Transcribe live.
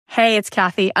Hey, it's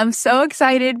Kathy. I'm so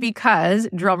excited because,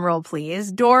 drumroll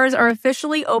please, doors are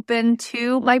officially open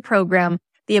to my program,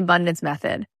 The Abundance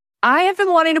Method. I have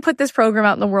been wanting to put this program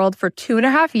out in the world for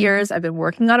 2.5 years. I've been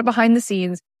working on it behind the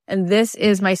scenes, and this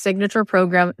is my signature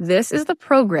program. This is the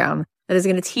program that is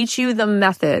going to teach you the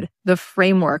method, the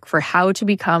framework for how to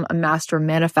become a master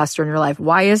manifestor in your life.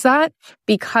 Why is that?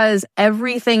 Because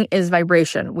everything is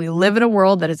vibration. We live in a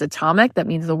world that is atomic. That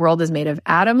means the world is made of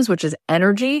atoms, which is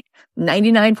energy.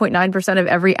 99.9% of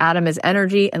every atom is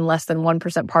energy and less than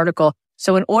 1% particle.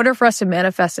 So in order for us to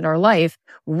manifest in our life,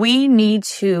 we need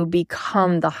to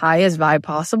become the highest vibe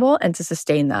possible and to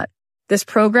sustain that. This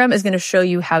program is going to show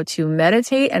you how to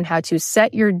meditate and how to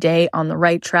set your day on the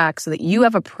right track so that you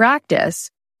have a practice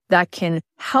that can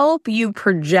help you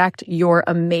project your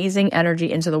amazing energy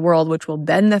into the world, which will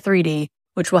bend the 3D,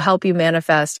 which will help you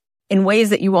manifest in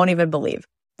ways that you won't even believe.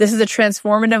 This is a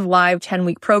transformative live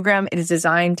 10-week program. It is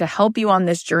designed to help you on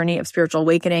this journey of spiritual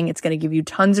awakening. It's going to give you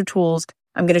tons of tools.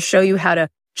 I'm going to show you how to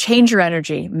change your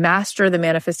energy, master the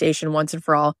manifestation once and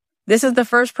for all. This is the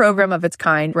first program of its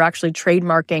kind. We're actually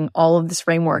trademarking all of this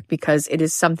framework because it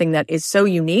is something that is so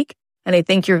unique, and I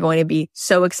think you're going to be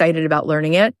so excited about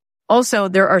learning it. Also,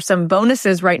 there are some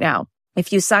bonuses right now.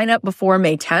 If you sign up before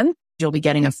May 10th, you'll be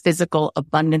getting a physical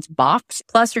abundance box.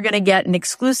 Plus, you're going to get an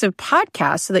exclusive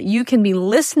podcast so that you can be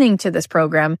listening to this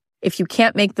program. If you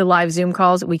can't make the live Zoom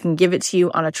calls, we can give it to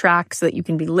you on a track so that you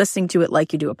can be listening to it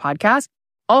like you do a podcast.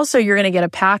 Also, you're going to get a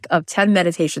pack of 10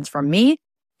 meditations from me.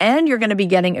 And you're going to be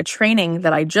getting a training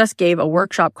that I just gave, a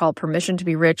workshop called Permission to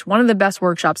be Rich, one of the best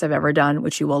workshops I've ever done,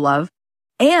 which you will love.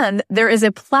 And there is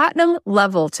a platinum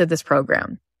level to this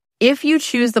program. If you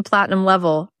choose the platinum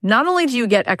level, not only do you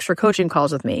get extra coaching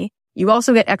calls with me, you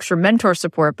also get extra mentor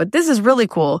support, but this is really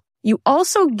cool. You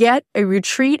also get a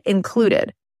retreat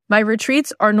included. My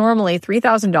retreats are normally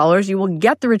 $3,000. You will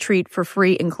get the retreat for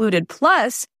free included.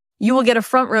 Plus, you will get a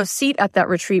front row seat at that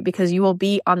retreat because you will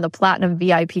be on the platinum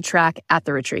VIP track at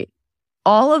the retreat.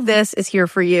 All of this is here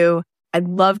for you. I'd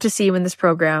love to see you in this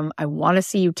program. I want to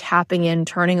see you tapping in,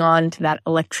 turning on to that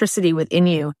electricity within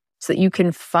you so that you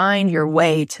can find your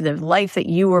way to the life that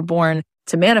you were born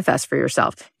to manifest for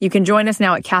yourself. You can join us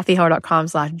now at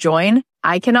kathyheller.com/join.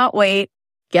 I cannot wait.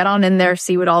 Get on in there,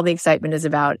 see what all the excitement is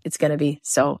about. It's going to be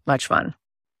so much fun.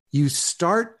 You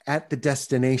start at the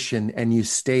destination and you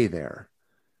stay there.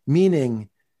 Meaning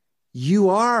you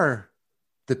are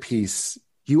the peace,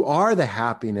 you are the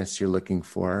happiness you're looking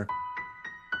for.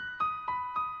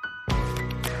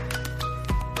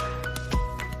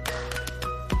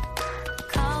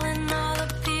 Calling all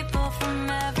the people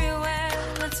from everywhere.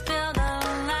 Let's build a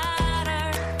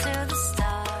ladder to the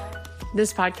stars.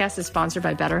 This podcast is sponsored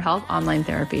by BetterHelp Online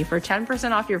Therapy. For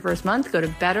 10% off your first month, go to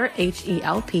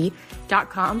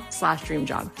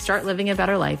betterhelp.com/dreamjob. Start living a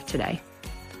better life today.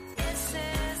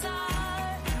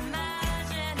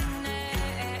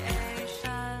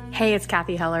 Hey, it's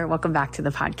Kathy Heller. Welcome back to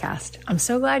the podcast. I'm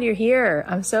so glad you're here.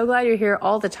 I'm so glad you're here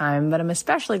all the time, but I'm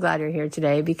especially glad you're here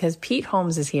today because Pete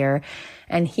Holmes is here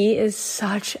and he is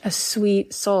such a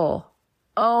sweet soul.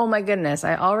 Oh my goodness.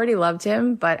 I already loved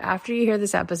him, but after you hear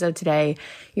this episode today,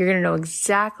 you're going to know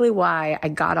exactly why I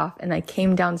got off and I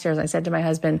came downstairs. I said to my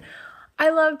husband, I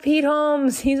love Pete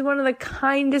Holmes. He's one of the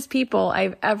kindest people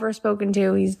I've ever spoken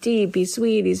to. He's deep, he's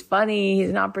sweet, he's funny,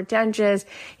 he's not pretentious.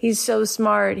 He's so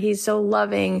smart, he's so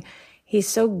loving, he's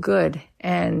so good.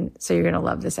 And so you're going to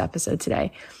love this episode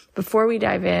today. Before we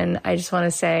dive in, I just want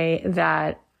to say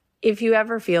that if you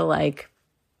ever feel like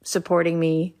supporting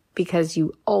me, because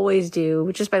you always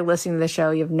do, just by listening to the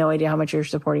show, you have no idea how much you're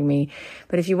supporting me.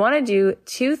 But if you want to do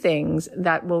two things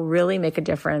that will really make a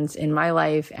difference in my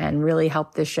life and really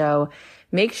help this show,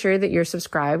 make sure that you're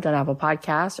subscribed on Apple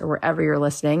Podcasts or wherever you're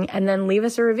listening, and then leave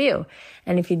us a review.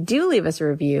 And if you do leave us a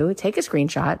review, take a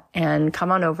screenshot and come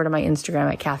on over to my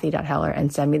Instagram at kathy.heller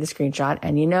and send me the screenshot.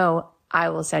 And you know, I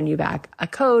will send you back a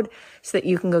code so that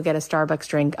you can go get a Starbucks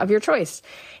drink of your choice.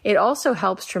 It also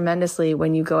helps tremendously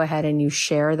when you go ahead and you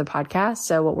share the podcast.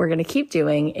 So what we're going to keep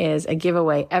doing is a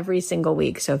giveaway every single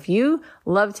week. So if you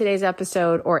love today's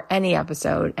episode or any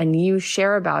episode and you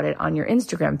share about it on your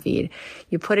Instagram feed,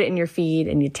 you put it in your feed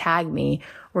and you tag me,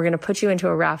 we're going to put you into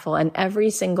a raffle. And every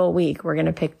single week, we're going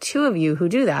to pick 2 of you who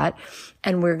do that.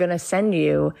 And we're going to send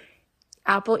you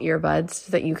Apple earbuds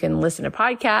so that you can listen to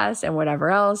podcasts and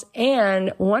whatever else.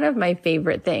 And one of my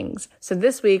favorite things. So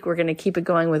this week, we're going to keep it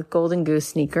going with Golden Goose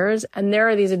sneakers. And there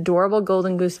are these adorable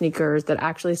Golden Goose sneakers that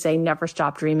actually say never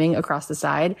stop dreaming across the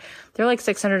side. They're like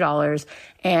 $600.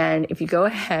 And if you go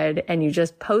ahead and you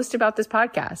just post about this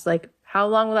podcast, like How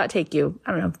long will that take you?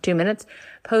 I don't know, 2 minutes.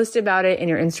 Post about it in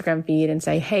your Instagram feed and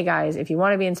say, hey guys, if you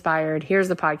want to be inspired, here's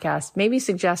the podcast. Maybe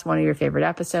suggest one of your favorite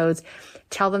episodes.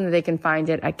 Tell them that they can find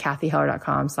it at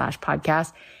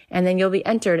kathyheller.com/podcast. And then you'll be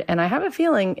entered. And I have a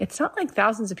feeling it's not like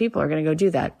thousands of people are going to go do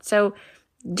that. So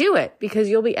do it, because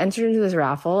you'll be entered into this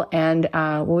raffle, and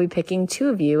we'll be picking 2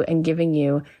 of you and giving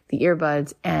you the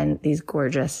earbuds and these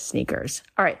gorgeous sneakers.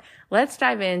 All right, let's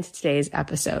dive into today's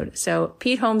episode. So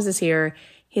Pete Holmes is here.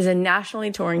 He's a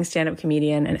nationally touring stand-up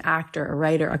comedian, an actor, a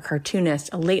writer, a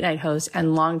cartoonist, a late-night host,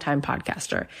 and longtime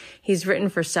podcaster. He's written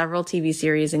for several TV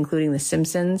series, including The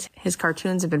Simpsons. His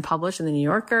cartoons have been published in The New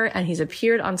Yorker, and he's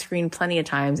appeared on screen plenty of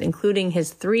times, including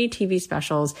his 3 TV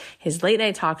specials, his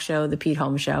late-night talk show, The Pete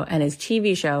Holmes Show, and his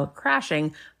TV show,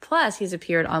 Crashing. Plus, he's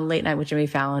appeared on Late Night with Jimmy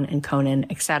Fallon and Conan,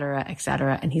 etc.,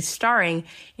 etc. And he's starring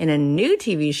in a new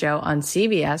TV show on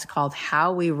CBS called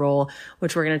How We Roll,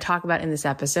 which we're going to talk about in this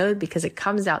episode because it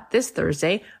comes out this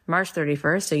Thursday, March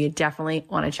 31st. So you definitely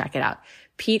want to check it out.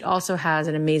 Pete also has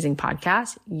an amazing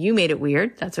podcast, You Made It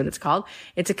Weird. That's what it's called.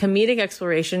 It's a comedic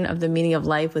exploration of the meaning of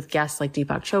life with guests like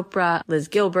Deepak Chopra, Liz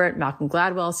Gilbert, Malcolm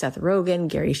Gladwell, Seth Rogen,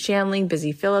 Gary Shandling,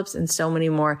 Busy Phillips, and so many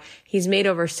more. He's made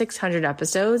over 600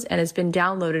 episodes and it's been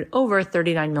downloaded over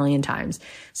 39 million times.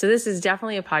 So this is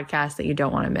definitely a podcast that you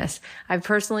don't want to miss. I've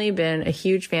personally been a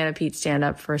huge fan of Pete's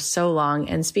stand-up for so long,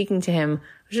 and speaking to him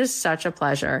was just such a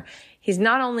pleasure. He's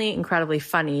not only incredibly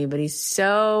funny, but he's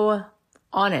so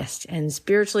honest and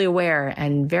spiritually aware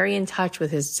and very in touch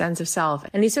with his sense of self.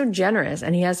 And he's so generous,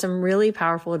 and he has some really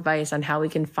powerful advice on how we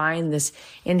can find this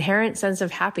inherent sense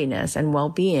of happiness and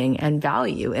well-being and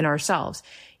value in ourselves.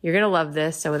 You're going to love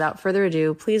this. So without further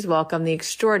ado, please welcome the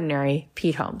extraordinary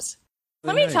Pete Holmes.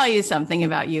 Let me tell you something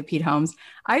about you, Pete Holmes.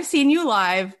 I've seen you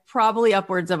live probably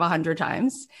upwards of 100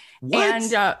 times. What?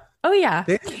 And, oh yeah.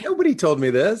 Nobody told me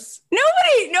this.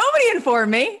 Nobody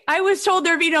informed me. I was told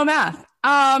there'd be no math.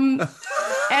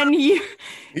 And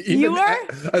you are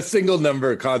a single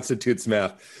number constitutes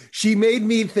math. She made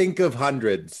me think of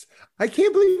hundreds. I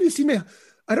can't believe you see me.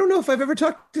 I don't know if I've ever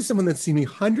talked to someone that's seen me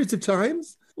hundreds of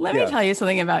times. Let me tell you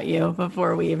something about you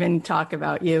before we even talking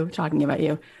about you.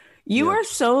 You are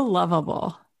so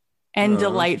lovable and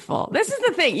delightful. This is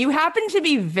the thing. You happen to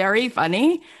be very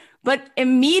funny, but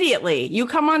immediately you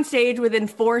come on stage within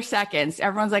 4 seconds.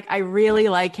 Everyone's like, I really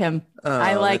like him.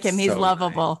 I like him. He's so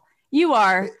lovable. Nice. You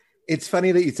are. It's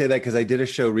funny that you say that, because I did a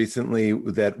show recently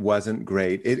that wasn't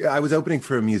great. I was opening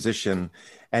for a musician,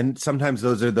 and sometimes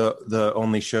those are the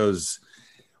only shows.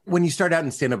 When you start out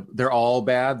in stand-up, they're all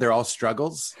bad. They're all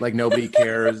struggles. Like nobody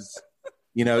cares.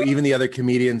 You know, even the other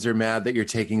comedians are mad that you're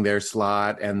taking their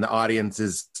slot, and the audience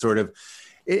is sort of,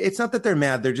 it's not that they're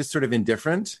mad. They're just sort of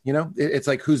indifferent. You know, it's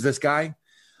like, who's this guy?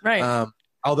 Right.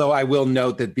 Although I will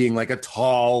note that being like a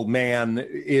tall man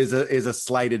is a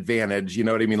slight advantage. You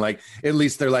know what I mean? Like, at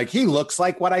least they're like, he looks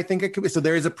like what I think it could be. So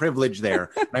there is a privilege there.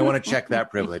 And I want to check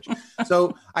that privilege.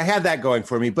 So I had that going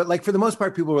for me. But like, for the most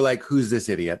part, people were like, who's this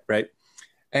idiot? Right.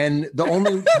 And the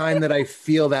only time that I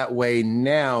feel that way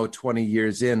now, 20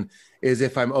 years in, is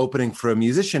if I'm opening for a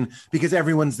musician, because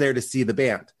everyone's there to see the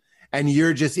band and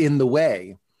you're just in the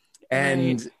way.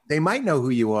 And they might know who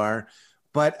you are,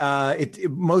 but it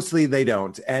mostly they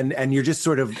don't. And you're just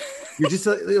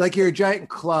like you're a giant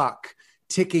clock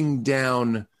ticking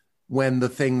down when the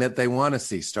thing that they want to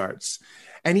see starts.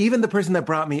 And even the person that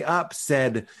brought me up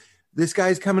said, this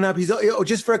guy's coming up. He's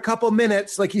just for a couple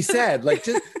minutes, like he said, like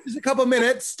just a couple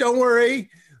minutes. Don't worry,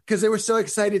 because they were so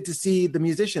excited to see the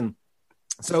musician.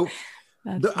 So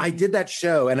I did that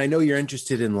show, and I know you're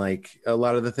interested in like a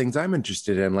lot of the things I'm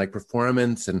interested in, like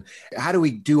performance and how do we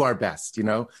do our best, you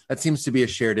know? That seems to be a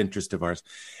shared interest of ours.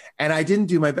 And I didn't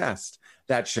do my best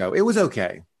that show. It was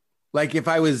okay. Like if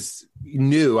I was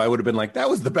new, I would have been like, that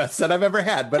was the best set I've ever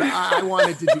had, but I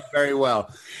wanted to do very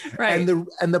well. Right.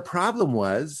 And the problem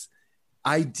was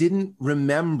I didn't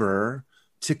remember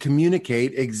to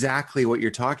communicate exactly what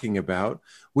you're talking about,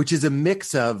 which is a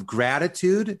mix of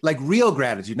gratitude, like real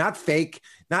gratitude, not fake,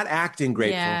 not acting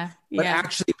grateful, but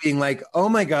actually being like, oh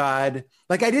my God.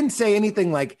 Like I didn't say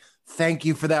anything like, thank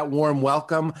you for that warm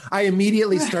welcome. I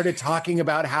immediately started talking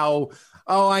about how,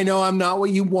 oh, I know I'm not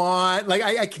what you want. Like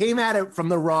I came at it from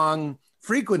the wrong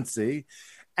frequency.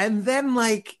 And then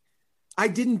like, I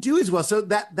didn't do as well. So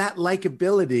that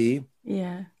likability,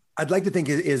 I'd like to think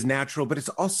is natural, but it's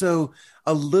also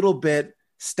a little bit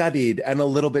studied and a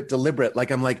little bit deliberate.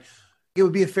 Like I'm like, it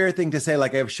would be a fair thing to say,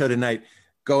 like I have a show tonight,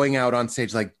 going out on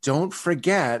stage, like, don't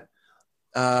forget,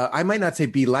 I might not say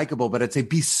be likable, but I'd say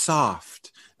be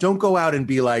soft. Don't go out and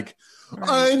be like,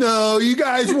 I know you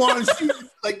guys want to see.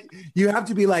 Like, you have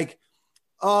to be like,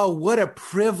 oh, what a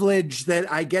privilege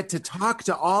that I get to talk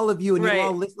to all of you and you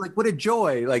all listen. Like, what a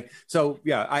joy. Like, so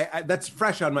yeah, I that's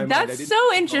fresh on my mind. That's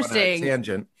so interesting.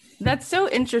 Tangent. That's so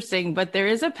interesting, but there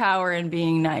is a power in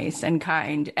being nice and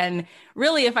kind. And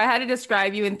really, if I had to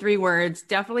describe you in 3 words,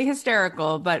 definitely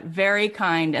hysterical, but very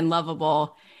kind and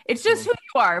lovable. It's just who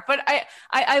you are. But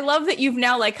I love that you've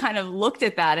now like kind of looked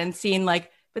at that and seen like,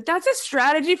 but that's a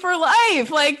strategy for life.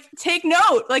 Like, take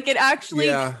note. Like, it actually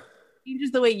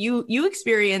changes the way you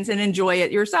experience and enjoy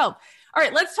it yourself. All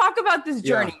right, let's talk about this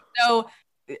journey. So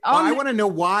I want to know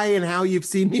why and how you've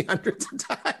seen me hundreds of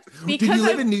times. Did you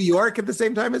live in New York at the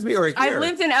same time as me, or here? I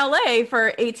lived in LA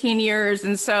for 18 years.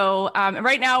 And so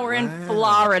right now we're in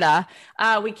Florida.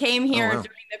 We came here during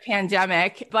the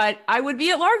pandemic, but I would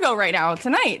be at Largo right now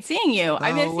tonight seeing you.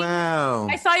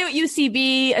 I saw you at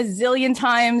UCB a zillion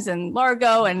times and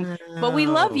Largo, but we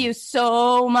love you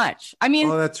so much. I mean,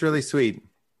 that's really sweet.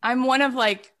 I'm one of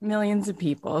like millions of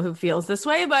people who feels this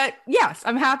way, but yes,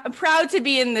 I'm proud to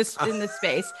be in this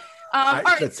space. All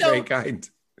right, that's very kind.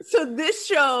 So this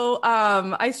show,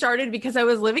 I started because I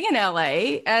was living in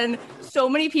LA and so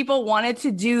many people wanted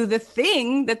to do the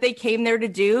thing that they came there to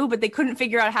do, but they couldn't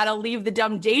figure out how to leave the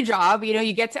dumb day job. You know,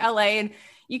 you get to LA and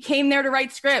you came there to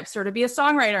write scripts or to be a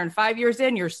songwriter, and 5 years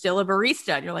in, you're still a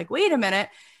barista. And you're like, wait a minute.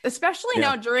 Especially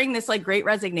now during this like great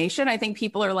resignation, I think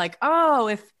people are like, oh,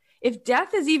 if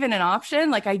death is even an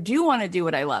option, like I do want to do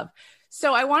what I love.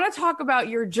 So I want to talk about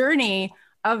your journey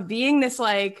of being this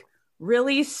like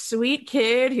really sweet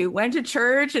kid who went to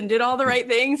church and did all the right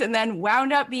things and then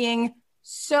wound up being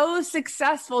so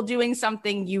successful doing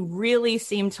something you really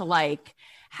seem to like.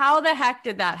 How the heck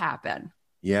did that happen?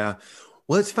 Yeah.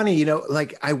 Well, it's funny, you know,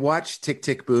 like I watched Tick,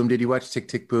 Tick, Boom. Did you watch Tick,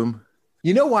 Tick, Boom?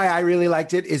 You know why I really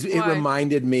liked it? It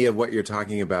reminded me of what you're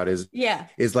talking about is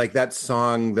like that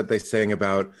song that they sang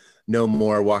about no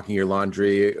more walking your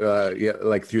laundry,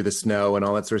 like through the snow and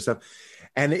all that sort of stuff.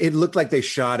 And it looked like they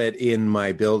shot it in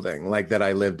my building, like that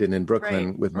I lived in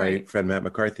Brooklyn with my friend Matt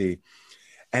McCarthy.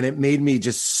 And it made me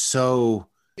just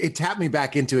it tapped me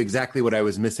back into exactly what I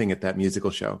was missing at that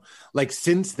musical show. Like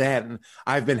since then,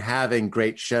 I've been having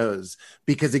great shows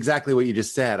because exactly what you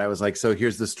just said. I was like, so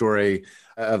here's the story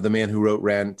of the man who wrote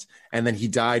Rent, and then he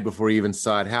died before he even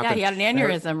saw it happen. Yeah, he had an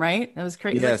aneurysm, right? That was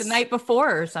crazy. Yes. Like the night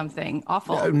before or something.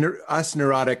 Awful. Us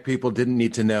neurotic people didn't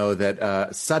need to know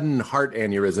that sudden heart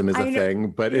aneurysm is a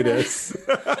thing, but it is.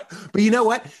 But you know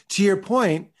what? To your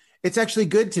point, it's actually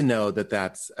good to know that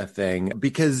that's a thing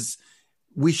because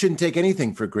we shouldn't take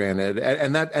anything for granted.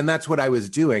 And that's what I was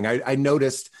doing. I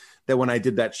noticed that when I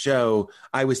did that show,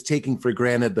 I was taking for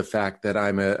granted the fact that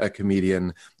I'm a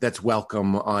comedian that's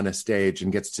welcome on a stage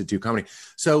and gets to do comedy.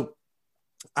 So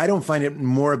I don't find it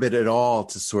morbid at all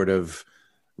to sort of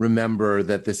remember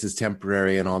that this is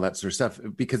temporary and all that sort of stuff,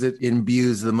 because it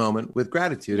imbues the moment with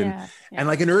gratitude and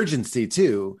like an urgency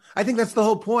too. I think that's the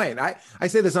whole point. I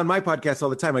say this on my podcast all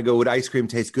the time. I go, would ice cream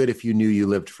taste good if you knew you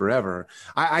lived forever?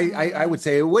 I would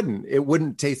say it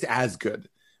wouldn't taste as good.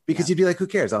 Because you'd be like, who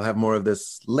cares? I'll have more of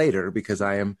this later because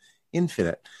I am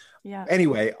infinite. Yeah.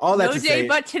 Anyway, all that to say. No day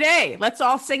but today. Let's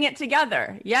all sing it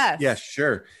together. Yes. Yeah,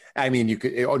 sure. I mean, you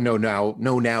could, no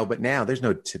now, but now. There's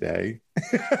no today.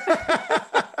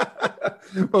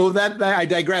 Oh, that I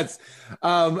digress.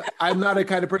 I'm not a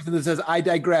kind of person that says, I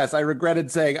digress. I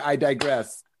regretted saying I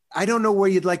digress. I don't know where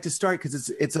you'd like to start because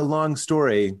it's a long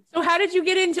story. So how did you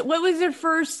get into, what was your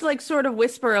first like sort of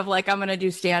whisper of like, I'm going to do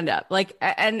stand up? Like,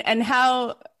 and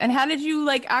how did you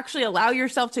like actually allow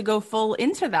yourself to go full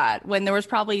into that when there was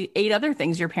probably 8 other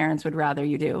things your parents would rather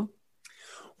you do?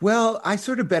 Well, I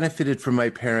sort of benefited from my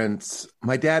parents.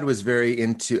 My dad was very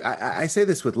into, I say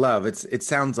this with love. It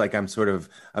sounds like I'm sort of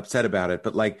upset about it,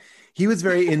 but like, he was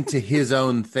very into his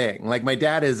own thing. Like my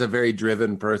dad is a very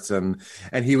driven person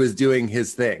and he was doing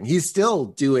his thing. He's still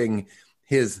doing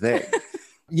his thing.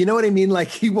 You know what I mean? Like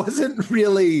he wasn't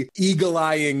really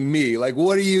eagle-eyeing me. Like,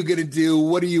 what are you going to do?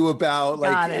 What are you about?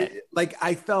 Like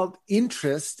I felt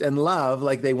interest and love,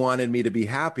 like they wanted me to be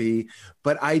happy,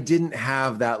 but I didn't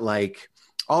have that like,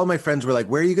 all of my friends were like,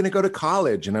 where are you going to go to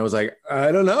college? And I was like,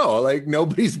 I don't know. Like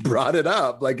nobody's brought it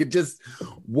up. Like it just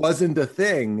wasn't a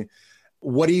thing.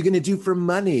 What are you going to do for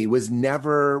money was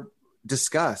never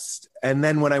discussed. And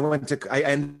then when I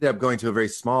ended up going to a very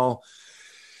small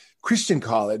Christian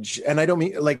college. And I don't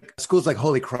mean like schools like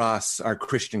Holy Cross are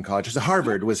Christian colleges.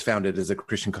 Harvard was founded as a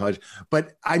Christian college.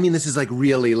 But I mean, this is like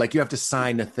really like you have to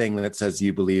sign a thing that says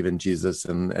you believe in Jesus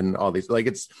and all these, like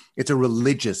it's a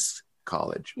religious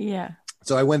college. Yeah.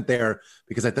 So I went there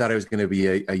because I thought I was going to be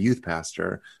a youth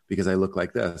pastor because I look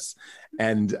like this.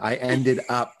 And I ended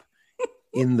up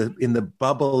in the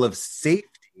bubble of safety.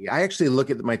 I actually look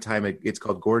at my time it's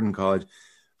called Gordon College.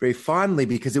 very fondly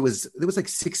because it was like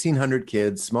 1,600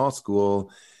 kids, small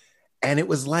school, and it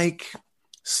was like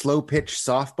slow pitch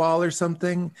softball or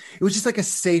something. It was just like a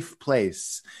safe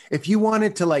place. If you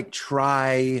wanted to like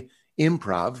try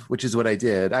improv, which is what I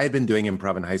did. I had been doing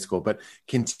improv in high school, but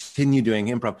continue doing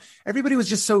improv. Everybody was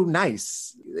just so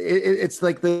nice. It's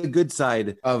like the good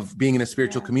side of being in a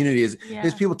spiritual community is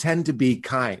people tend to be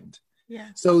kind. Yeah.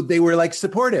 So they were like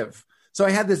supportive. So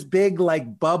I had this big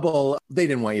like bubble. They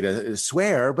didn't want you to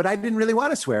swear, but I didn't really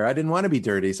want to swear. I didn't want to be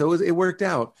dirty. So it worked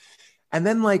out. And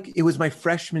then like it was my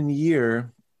freshman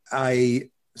year, I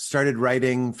started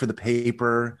writing for the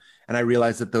paper and I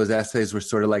realized that those essays were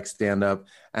sort of like stand-up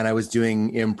and I was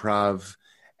doing improv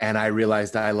and I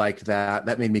realized I liked that.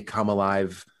 That made me come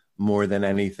alive more than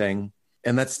anything.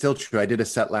 And that's still true. I did a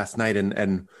set last night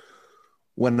and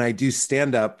when I do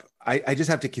stand-up, I just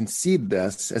have to concede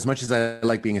this as much as I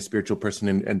like being a spiritual person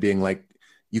and being like,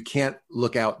 you can't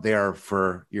look out there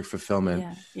for your fulfillment.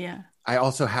 Yeah. I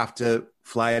also have to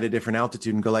fly at a different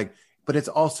altitude and go like, but it's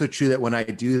also true that when I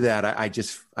do that, I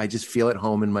just feel at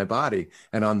home in my body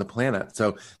and on the planet.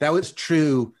 So that was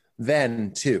true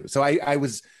then too. So I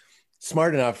was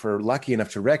smart enough or lucky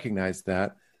enough to recognize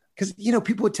that because, you know,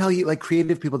 people would tell you like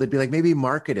creative people, they'd be like, maybe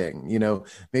marketing, you know,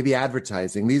 maybe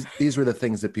advertising. These were the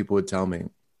things that people would tell me.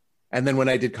 And then when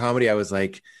I did comedy, I was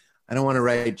like, I don't want to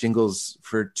write jingles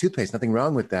for toothpaste. Nothing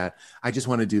wrong with that. I just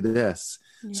want to do this.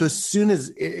 Yeah. So as soon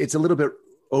as it's a little bit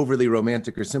overly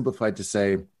romantic or simplified to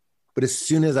say, but as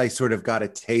soon as I sort of got a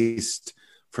taste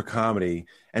for comedy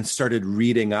and started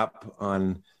reading up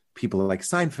on people like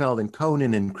Seinfeld and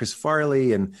Conan and Chris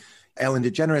Farley and Ellen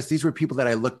DeGeneres, these were people that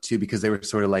I looked to because they were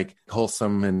sort of like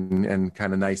wholesome and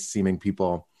kind of nice seeming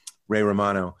people. Ray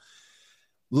Romano.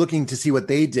 Looking to see what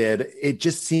they did, it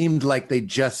just seemed like they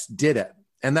just did it.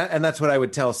 And that's what I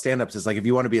would tell stand-ups is like, if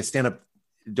you want to be a stand-up,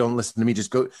 don't listen to me,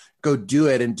 just go do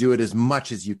it and do it as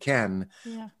much as you can.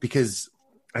 Yeah. Because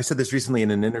I said this recently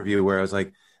in an interview where I was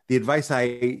like, the advice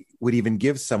I would even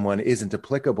give someone isn't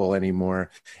applicable anymore.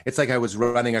 It's like I was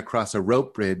running across a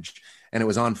rope bridge and it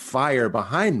was on fire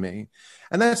behind me.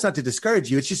 And that's not to discourage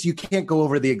you. It's just you can't go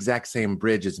over the exact same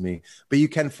bridge as me, but you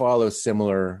can follow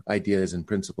similar ideas and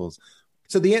principles.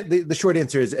 So the short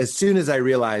answer is, as soon as I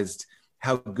realized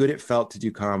how good it felt to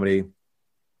do comedy,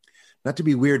 not to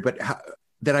be weird, but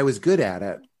that I was good at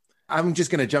it, I'm just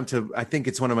going to jump to, I think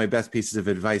it's one of my best pieces of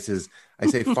advice is I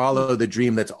say, follow the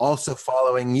dream that's also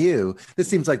following you. This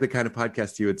seems like the kind of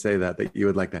podcast you would say that you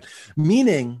would like that.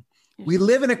 Meaning we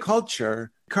live in a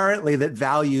culture currently that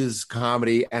values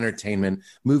comedy, entertainment,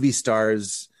 movie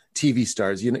stars, TV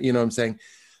stars, you know what I'm saying?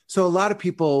 So a lot of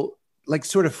people like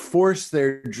sort of force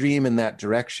their dream in that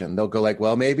direction. They'll go like,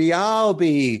 well, maybe I'll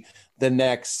be the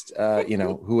next,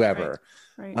 whoever.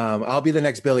 Right. I'll be the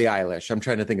next Billie Eilish. I'm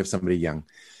trying to think of somebody young.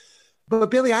 But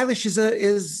Billie Eilish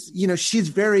is she's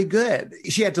very good.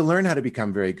 She had to learn how to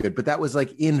become very good, but that was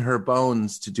like in her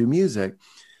bones to do music.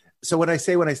 So when I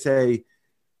say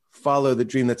follow the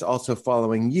dream that's also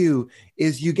following you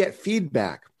is you get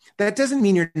feedback. That doesn't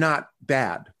mean you're not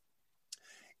bad.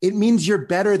 It means you're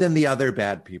better than the other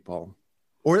bad people,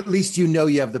 or at least you know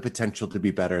you have the potential to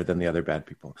be better than the other bad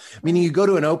people. Meaning you go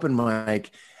to an open mic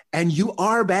and you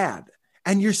are bad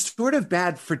and you're sort of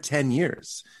bad for 10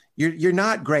 years. You're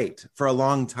not great for a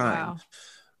long time, wow.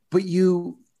 But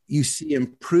you see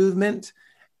improvement.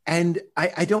 And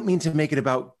I don't mean to make it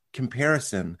about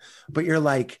comparison, but you're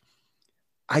like,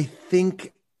 I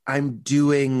think I'm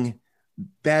doing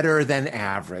better than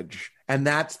average. And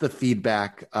that's the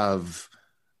feedback of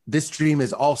this dream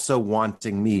is also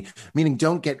wanting me, meaning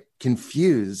don't get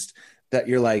confused that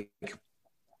you're like,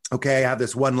 okay, I have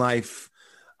this one life.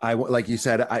 Like you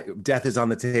said, death is on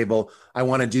the table. I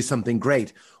want to do something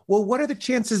great. Well, what are the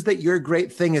chances that your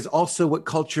great thing is also what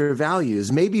culture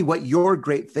values? Maybe what your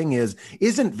great thing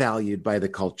isn't valued by the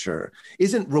culture,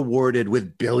 isn't rewarded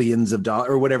with billions of dollars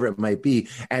or whatever it might be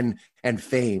and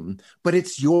fame, but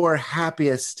it's your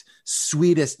happiest,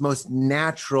 sweetest, most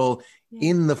natural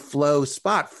in the flow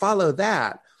spot. Follow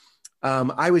that.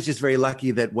 I was just very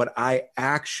lucky that what I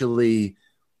actually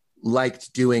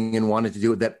liked doing and wanted to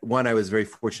do, that one, I was very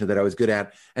fortunate that I was good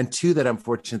at, and two, that I'm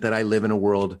fortunate that I live in a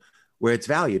world where it's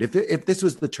valued. If this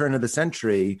was the turn of the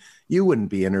century, you wouldn't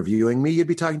be interviewing me. You'd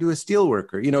be talking to a steel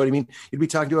worker. You know what I mean? You'd be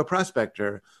talking to a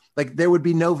prospector. Like there would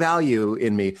be no value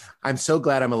in me. I'm so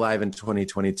glad I'm alive in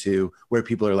 2022 where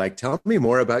people are like, tell me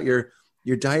more about your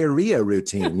diarrhea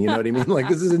routine. You know what I mean? Like,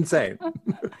 this is insane.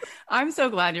 I'm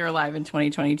so glad you're alive in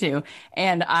 2022.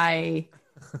 And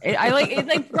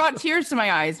it brought tears to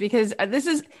my eyes because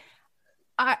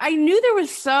I knew there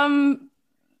was some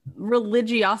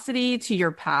religiosity to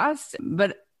your past,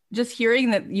 but just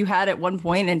hearing that you had at one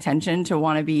point intention to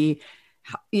want to be,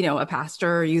 a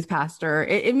pastor or youth pastor,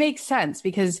 it makes sense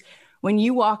because when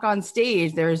you walk on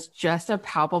stage, there's just a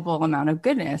palpable amount of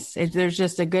goodness. There's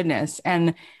just a goodness.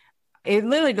 And it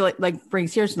literally like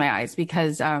brings tears to my eyes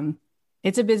because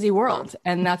it's a busy world,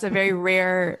 and that's a very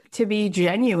rare to be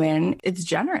genuine. It's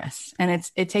generous, and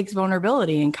it takes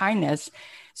vulnerability and kindness.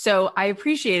 So I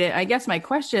appreciate it. I guess my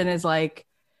question is like,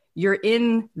 you're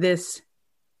in this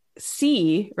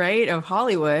sea, right, of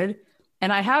Hollywood,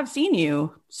 and I have seen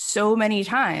you so many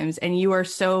times, and you are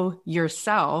so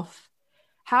yourself.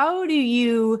 How do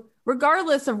you,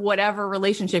 regardless of whatever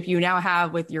relationship you now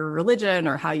have with your religion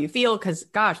or how you feel, because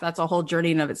gosh, that's a whole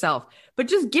journey in of itself, but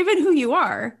just given who you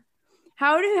are,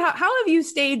 how have you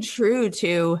stayed true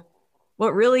to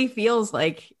what really feels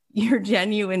like your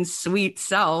genuine sweet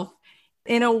self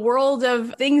in a world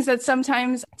of things that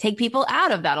sometimes take people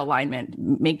out of that alignment,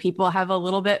 make people have a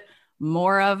little bit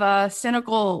more of a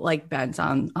cynical like bent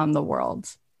on the world?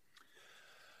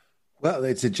 Well,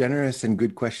 it's a generous and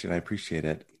good question. I appreciate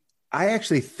it. I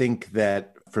actually think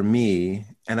that for me,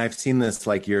 and I've seen this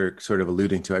like you're sort of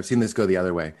alluding to, I've seen this go the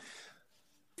other way.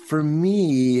 For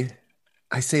me,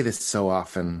 I say this so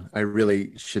often, I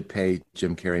really should pay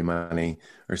Jim Carrey money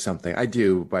or something. I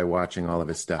do by watching all of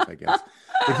his stuff, I guess.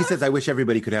 But he says, I wish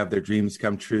everybody could have their dreams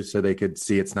come true so they could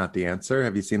see it's not the answer.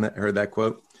 Have you seen that, heard that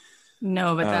quote?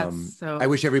 No, but that's so I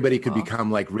wish everybody could cool.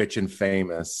 become like rich and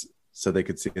famous so they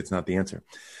could see it's not the answer.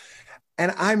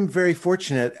 And I'm very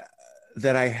fortunate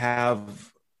that I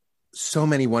have so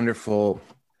many wonderful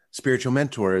spiritual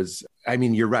mentors. I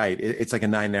mean, you're right. It's like a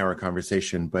 9-hour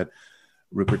conversation, but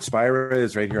Rupert Spira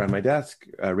is right here on my desk.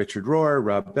 Richard Rohr,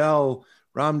 Rob Bell,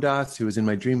 Ram Dass, who was in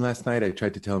my dream last night. I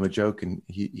tried to tell him a joke and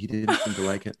he didn't seem to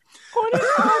like it. What an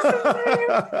awesome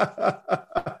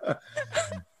name.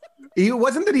 It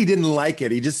wasn't that he didn't like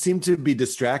it. He just seemed to be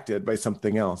distracted by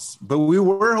something else. But we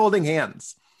were holding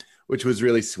hands, which was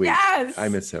really sweet. Yes. I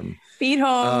miss him. Pete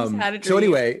Holmes had a dream. So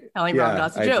anyway, telling Ram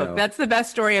Dass a joke. That's the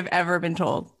best story I've ever been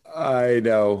told. I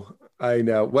know.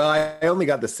 Well, I only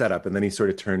got the setup and then he sort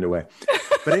of turned away.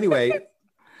 But anyway,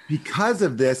 because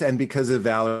of this and because of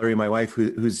Valerie, my wife,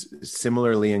 who's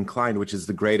similarly inclined, which is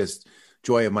the greatest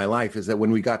joy of my life, is that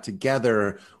when we got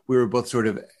together, we were both sort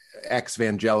of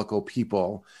ex-evangelical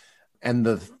people. And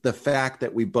the fact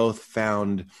that we both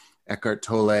found Eckhart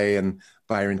Tolle and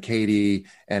Byron Katie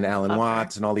and Alan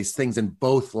Watts and all these things and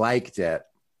both liked it,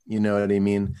 you know what I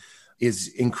mean, is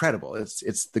incredible.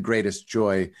 It's the greatest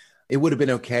joy. It would have been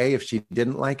okay if she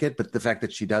didn't like it, but the fact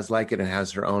that she does like it and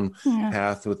has her own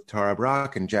path with Tara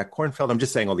Brach and Jack Kornfield, I'm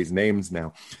just saying all these names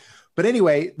now. But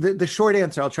anyway, the short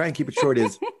answer, I'll try and keep it short,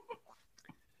 is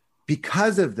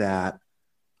because of that,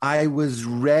 I was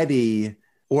ready,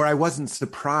 or I wasn't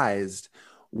surprised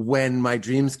when my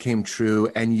dreams came true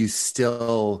and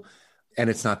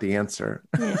it's not the answer.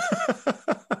 Yeah.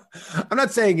 I'm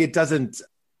not saying it doesn't,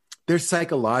 there's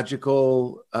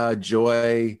psychological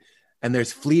joy and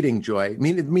there's fleeting joy,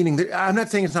 meaning that, I'm not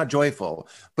saying it's not joyful,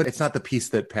 but it's not the peace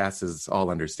that passes all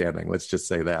understanding. Let's just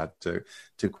say that, to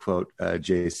quote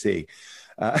JC.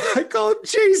 I call him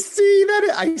JC.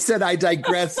 I said I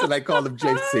digress, and I called him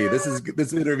JC.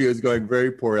 This interview is going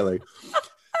very poorly.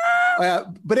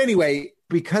 But anyway,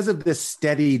 because of this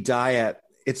steady diet,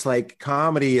 it's like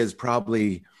comedy is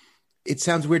probably, it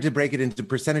sounds weird to break it into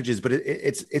percentages, but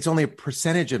it's only a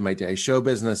percentage of my day, show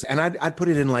business. And I'd put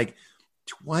it in like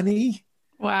 20%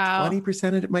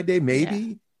 of my day,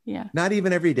 maybe. Yeah. Not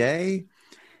even every day,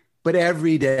 but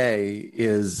every day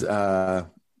is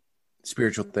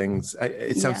spiritual things.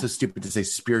 It sounds so stupid to say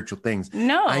spiritual things.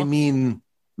 No. I mean,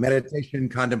 meditation,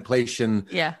 contemplation.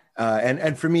 Yeah.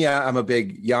 And for me, I'm a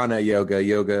big jnana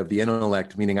yoga of the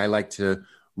intellect, meaning I like to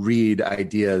read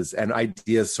ideas, and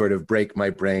ideas sort of break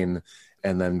my brain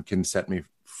and then can set me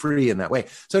free in that way.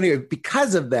 So anyway,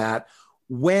 because of that,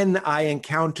 when I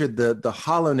encountered the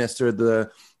hollowness or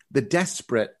the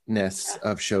desperateness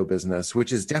of show business,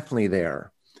 which is definitely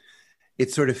there,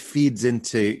 it sort of feeds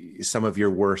into some of your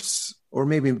worse or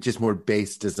maybe just more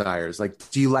base desires.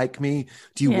 Like, do you like me?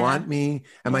 Do you want me?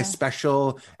 Am I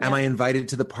special? Am I invited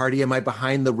to the party? Am I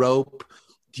behind the rope?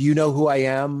 Do you know who I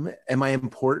am? Am I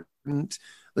important?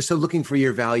 So looking for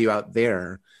your value out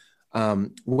there.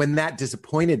 When that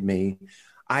disappointed me,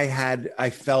 I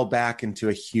fell back into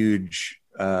a huge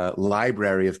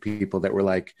library of people that were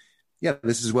like, yeah,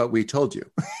 this is what we told you.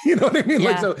 You know what I mean?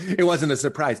 Yeah. Like, so it wasn't a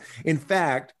surprise. In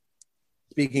fact,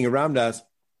 speaking of Ram Dass,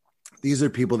 these are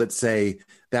people that say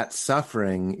that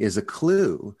suffering is a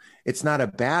clue. It's not a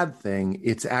bad thing.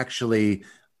 It's actually,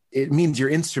 it means your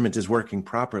instrument is working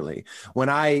properly. When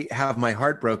I have my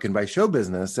heart broken by show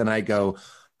business and I go,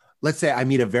 let's say I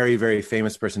meet a very, very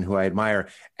famous person who I admire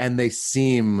and they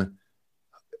seem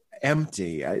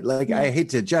empty. I hate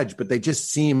to judge, but they just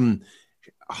seem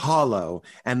hollow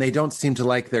and they don't seem to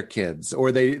like their kids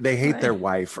or they hate their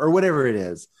wife or whatever it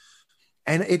is.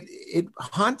 And it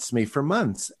haunts me for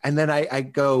months. And then I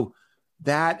go,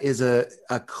 that is a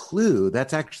clue.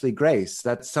 That's actually grace.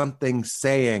 That's something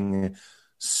saying,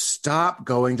 stop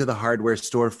going to the hardware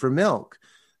store for milk.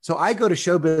 So I go to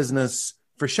show business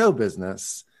for show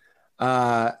business.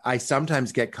 I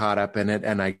sometimes get caught up in it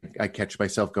and I catch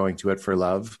myself going to it for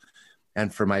love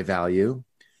and for my value.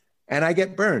 And I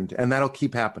get burned and that'll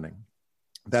keep happening.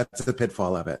 That's the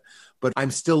pitfall of it. But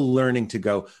I'm still learning to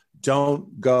go,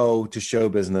 don't go to show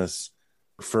business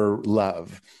for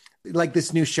love. Like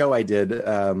this new show I did.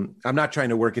 I'm not trying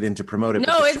to work it in to promote it.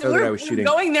 No, but the show that I was shooting,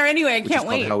 going there anyway. I can't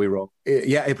wait. How We Roll.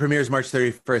 It premieres March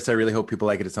 31st. I really hope people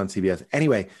like it. It's on CBS.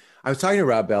 Anyway, I was talking to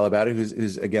Rob Bell about it,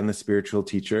 who's again, the spiritual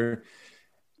teacher.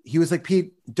 He was like,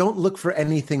 Pete, don't look for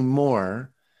anything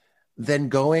more than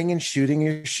going and shooting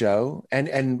your show.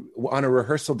 And on a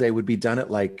rehearsal day would be done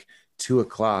at like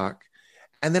 2:00.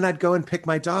 And then I'd go and pick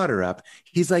my daughter up.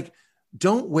 He's like,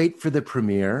 don't wait for the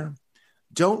premiere.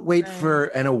 Don't wait for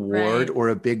an award or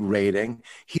a big rating.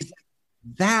 He's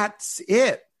like, that's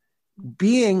it.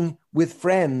 Being with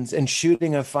friends and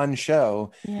shooting a fun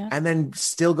show and then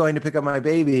still going to pick up my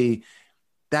baby.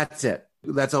 That's it.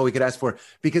 That's all we could ask for,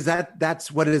 because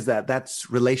that's what is that? That's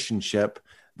relationship.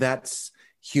 That's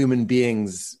human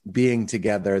beings being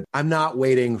together. I'm not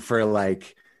waiting for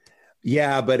like,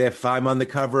 yeah, but if I'm on the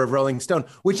cover of Rolling Stone,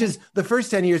 which is the first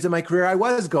 10 years of my career, I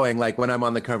was going like when I'm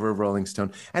on the cover of Rolling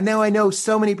Stone. And now I know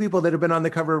so many people that have been on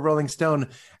the cover of Rolling Stone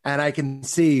and I can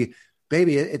see,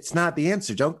 baby, it's not the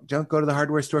answer. Don't go to the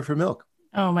hardware store for milk.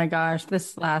 Oh my gosh.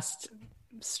 This last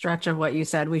stretch of what you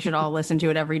said, we should all listen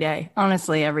to it every day,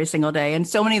 honestly, every single day. And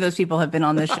so many of those people have been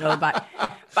on this show by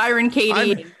Byron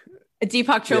Katie.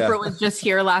 Deepak Chopra was just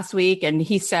here last week and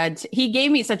he said, he gave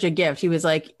me such a gift. He was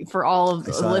like, for all of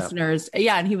the listeners. That.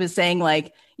 Yeah. And he was saying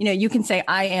like, you can say,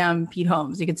 I am Pete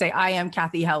Holmes. You could say, I am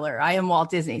Kathy Heller. I am Walt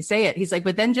Disney. Say it. He's like,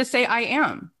 but then just say, I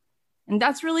am. And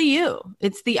that's really you.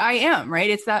 It's the I am,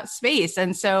 right? It's that space.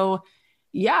 And so,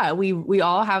 yeah, we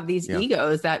all have these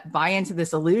egos that buy into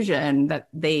this illusion that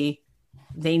they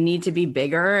need to be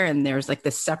bigger, and there's like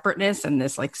this separateness and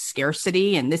this like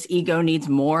scarcity, and this ego needs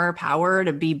more power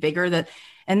to be bigger.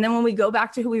 And then when we go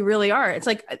back to who we really are, it's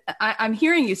like I'm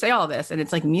hearing you say all this, and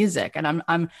it's like music, and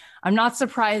I'm not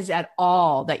surprised at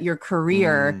all that your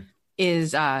career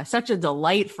is such a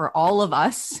delight for all of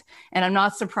us, and I'm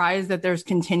not surprised that there's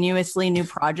continuously new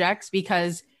projects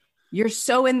because you're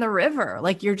so in the river.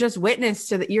 Like you're just witness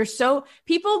to that.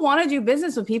 People want to do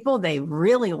business with people they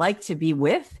really like to be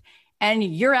with. And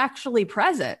you're actually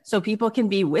present so people can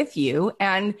be with you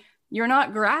and you're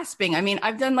not grasping. I mean,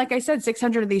 I've done, like I said,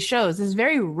 600 of these shows. It's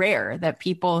very rare that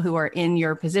people who are in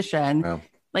your position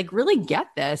like really get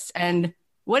this. And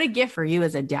what a gift for you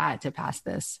as a dad to pass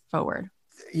this forward.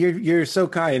 You're so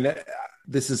kind.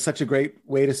 This is such a great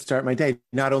way to start my day.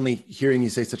 Not only hearing you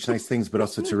say such nice things, but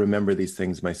also to remember these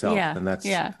things myself. Yeah, and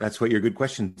that's what your good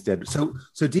questions did. So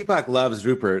Deepak loves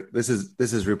Rupert. This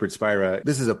is Rupert Spira.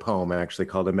 This is a poem actually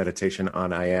called A Meditation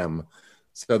on I Am.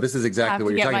 So this is exactly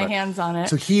what you're talking about. Get my hands on it.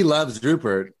 So he loves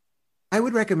Rupert. I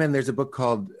would recommend there's a book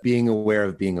called Being Aware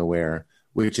of Being Aware,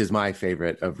 which is my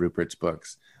favorite of Rupert's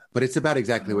books. But it's about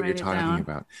exactly what you're talking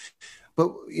about.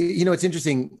 But, it's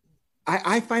interesting.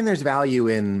 I find there's value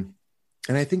in,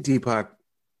 and I think Deepak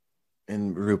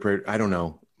and Rupert, I don't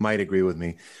know, might agree with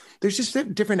me. There's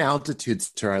just different altitudes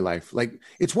to our life. Like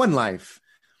it's one life,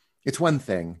 it's one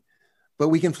thing, but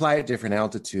we can fly at different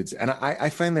altitudes. And I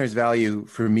find there's value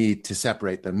for me to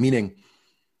separate them, meaning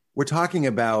we're talking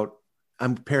about,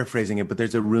 I'm paraphrasing it, but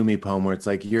there's a Rumi poem where it's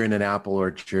like, you're in an apple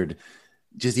orchard,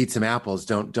 just eat some apples.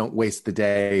 Don't waste the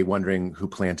day wondering who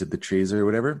planted the trees or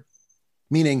whatever.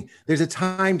 Meaning there's a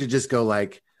time to just go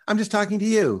like, I'm just talking to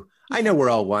you. I know we're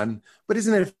all one, but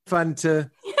isn't it fun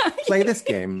to play this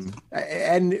game?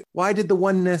 And why did the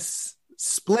oneness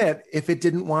split if it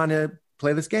didn't want to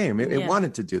play this game? It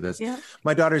wanted to do this. Yeah.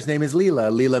 My daughter's name is Leela.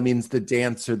 Leela means the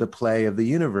dance or the play of the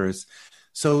universe.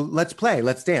 So let's play,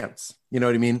 let's dance. You know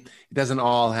what I mean? It doesn't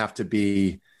all have to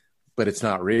be, but it's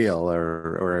not real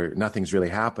or nothing's really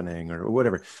happening or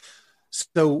whatever.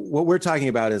 So what we're talking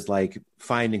about is like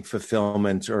finding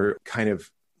fulfillment or kind of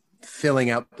filling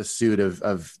out the suit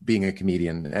of being a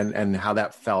comedian and how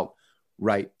that felt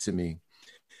right to me.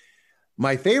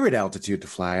 My favorite altitude to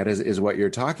fly at is what you're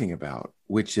talking about,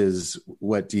 which is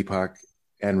what Deepak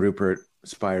and Rupert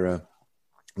Spira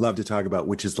love to talk about,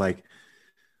 which is like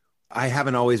I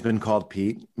haven't always been called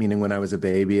Pete, meaning when I was a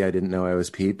baby, I didn't know I was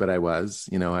Pete, but I was,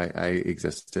 I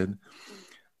existed.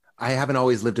 I haven't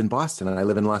always lived in Boston, and I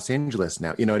live in Los Angeles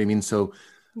now. You know what I mean? So,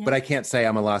 but I can't say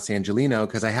I'm a Los Angelino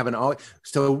because I haven't always.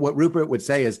 So what Rupert would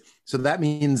say is, so that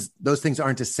means those things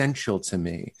aren't essential to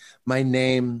me. My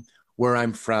name, where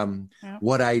I'm from,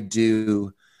 what I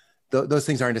do, those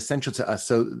things aren't essential to us.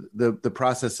 So the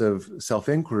process of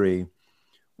self-inquiry,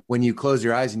 when you close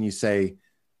your eyes and you say,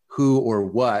 who or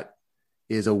what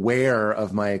is aware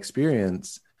of my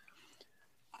experience.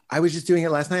 I was just doing it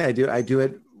last night. I do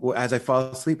it as I fall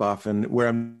asleep often, where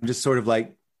I'm just sort of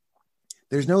like,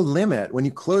 there's no limit. When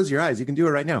you close your eyes, you can do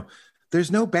it right now.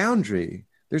 There's no boundary.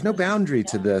 There's no boundary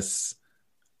to this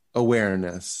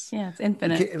awareness. Yeah, it's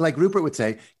infinite. Like Rupert would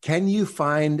say, can you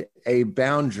find a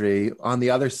boundary on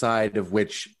the other side of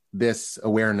which this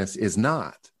awareness is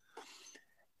not?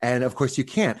 And of course you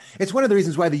can't. It's one of the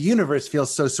reasons why the universe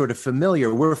feels so sort of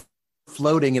familiar. We're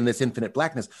floating in this infinite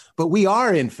blackness, but we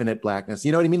are infinite blackness.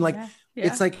 You know what I mean? Like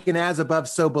it's like an as above,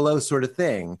 so below sort of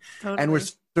thing. Totally. And we're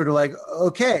sort of like,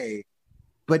 okay,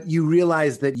 but you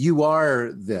realize that you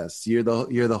are this, you're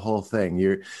the whole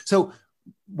thing. So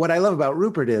what I love about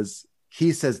Rupert is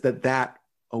he says that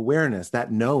awareness,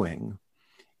 that knowing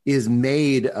is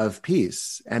made of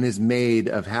peace and is made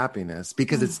of happiness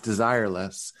because it's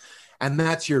desireless. And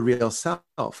that's your real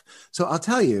self. So I'll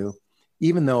tell you,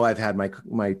 even though I've had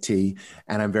my tea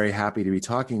and I'm very happy to be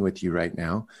talking with you right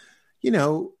now,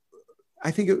 I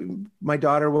think my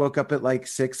daughter woke up at like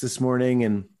 6 this morning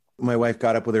and my wife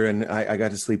got up with her and I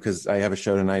got to sleep because I have a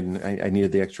show tonight and I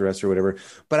needed the extra rest or whatever,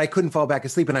 but I couldn't fall back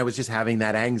asleep. And I was just having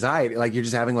that anxiety. Like you're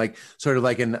just having like sort of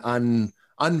like an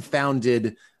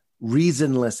unfounded,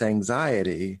 reasonless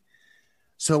anxiety.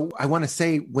 So I want to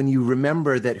say, when you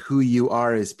remember that who you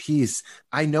are is peace,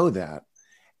 I know that.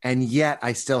 And yet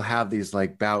I still have these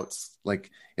like bouts,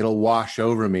 like it'll wash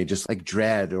over me, just like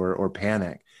dread or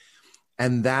panic.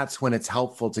 And that's when it's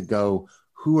helpful to go,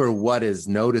 who or what is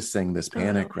noticing this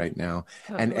panic right now?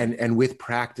 And with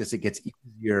practice, it gets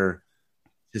easier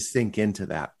to sink into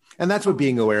that. And that's what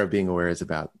being aware is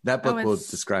about. That book will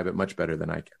describe it much better than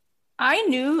I can.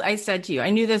 I said to you, I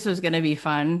knew this was going to be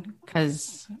fun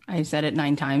because I said it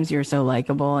 9 times. You're so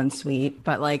likable and sweet,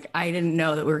 but like, I didn't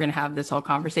know that we were going to have this whole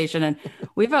conversation. And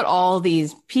we've got all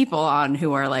these people on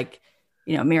who are like,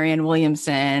 Marianne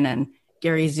Williamson and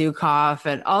Gary Zukav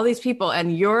and all these people.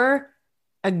 And you're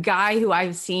a guy who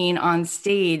I've seen on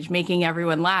stage making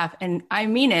everyone laugh. And I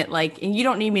mean it, like, and you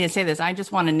don't need me to say this. I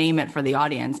just want to name it for the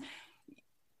audience.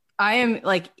 I am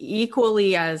like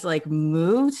equally as like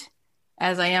moved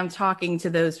as I am talking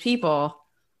to those people.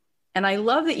 And I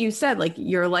love that you said like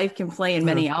your life can play in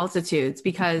many altitudes,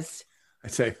 because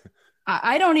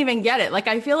I don't even get it. Like,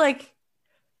 I feel like,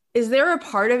 is there a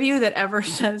part of you that ever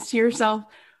says to yourself,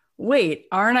 wait,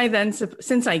 aren't I then,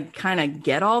 since I kind of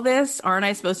get all this, aren't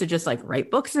I supposed to just like write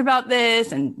books about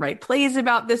this and write plays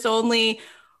about this only?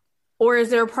 Or is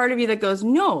there a part of you that goes,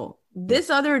 no, this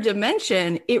other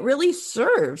dimension, it really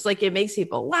serves, like it makes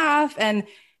people laugh.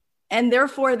 And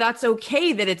therefore that's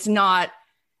okay that it's not,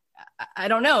 I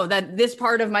don't know, that this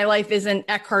part of my life isn't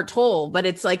Eckhart Tolle, but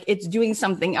it's like, it's doing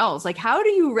something else. Like, how do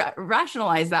you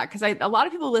rationalize that? Because a lot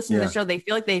of people listen to the show, they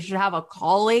feel like they should have a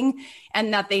calling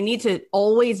and that they need to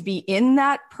always be in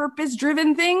that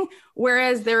purpose-driven thing.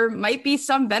 Whereas there might be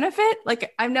some benefit.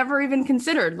 Like, I've never even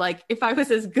considered, like, if I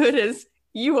was as good as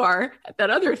you are at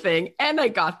that other thing and I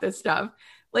got this stuff,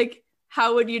 like,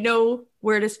 how would you know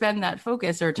where to spend that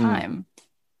focus or time?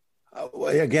 Well,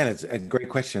 again, it's a great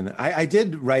question. I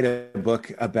did write a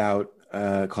book about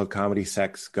called Comedy,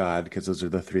 Sex, God, because those are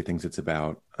the 3 things it's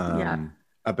about.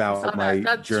 About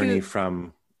my journey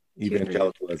from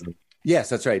evangelicalism. Yes,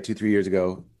 that's right. 2-3 years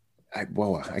ago. I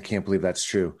can't believe that's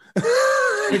true.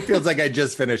 It feels like I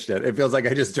just finished it. It feels like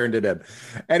I just turned it in.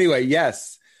 Anyway,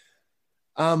 yes.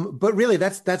 But really,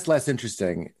 that's less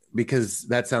interesting, because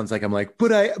that sounds like I'm like,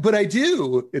 but I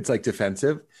do. It's like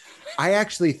defensive. I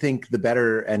actually think the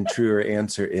better and truer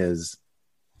answer is,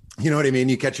 you know what I mean?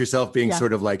 You catch yourself being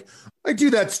sort of like, I do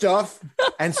that stuff.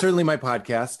 And certainly my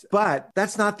podcast, but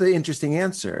that's not the interesting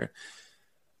answer.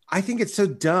 I think it's so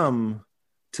dumb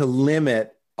to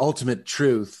limit ultimate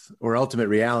truth or ultimate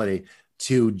reality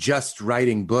to just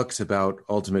writing books about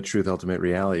ultimate truth, ultimate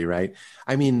reality, right?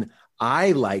 I mean,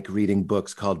 I like reading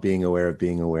books called Being Aware of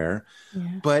Being Aware,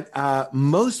 but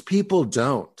most people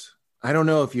don't. I don't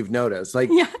know if you've noticed, like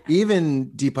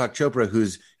even Deepak Chopra,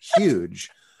 who's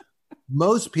huge,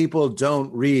 most people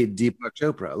don't read Deepak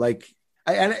Chopra. Like,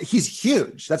 and he's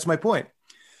huge. That's my point.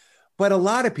 But a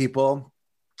lot of people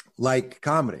like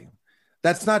comedy.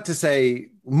 That's not to say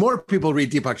more people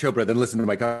read Deepak Chopra than listen to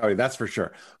my comedy. That's for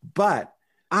sure. But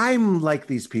I'm like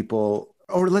these people,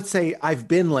 or let's say I've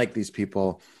been like these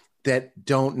people that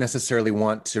don't necessarily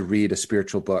want to read a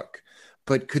spiritual book,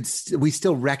 but we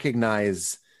still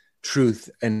recognize truth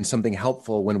and something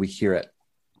helpful when we hear it.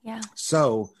 Yeah.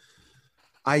 So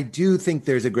I do think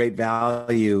there's a great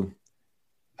value.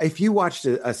 If you watched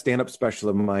a stand-up special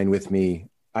of mine with me,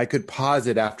 I could pause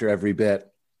it after every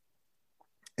bit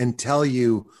and tell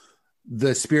you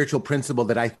the spiritual principle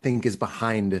that I think is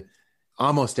behind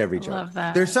almost every joke. Love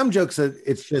that. There's some jokes that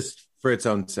it's just for its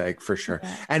own sake, for sure.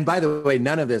 Yeah. And by the way,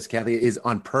 none of this, Kathy, is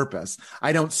on purpose.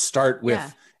 I don't start with,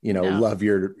 No. love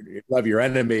your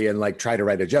enemy and like try to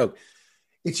write a joke.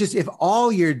 It's just, if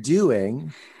all you're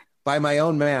doing, by my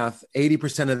own math,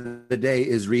 80% of the day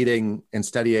is reading and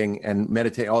studying and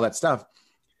meditating, all that stuff.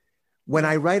 When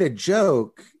I write a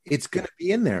joke, it's going to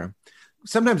be in there.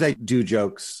 Sometimes I do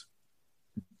jokes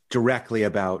directly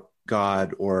about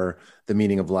God or the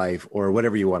meaning of life or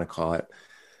whatever you want to call it.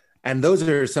 And those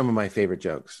are some of my favorite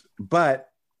jokes. But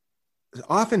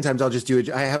oftentimes I'll just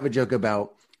I have a joke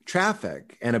about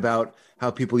traffic and about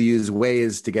how people use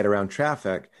Waze to get around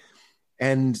traffic.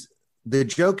 And the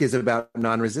joke is about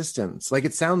non-resistance. Like,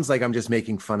 it sounds like I'm just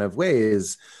making fun of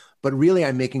Waze, but really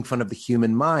I'm making fun of the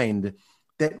human mind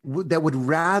that would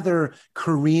rather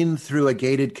careen through a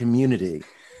gated community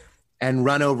and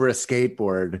run over a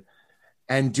skateboard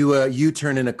and do a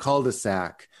U-turn in a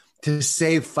cul-de-sac to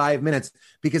save 5 minutes,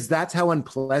 because that's how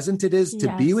unpleasant it is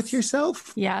to be with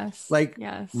yourself. Yes. Like,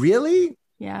 yes. Really?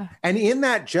 Yeah. And in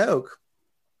that joke,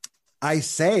 I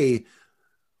say,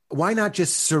 why not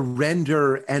just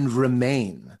surrender and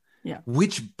remain? Yeah.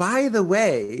 Which, by the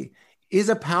way, is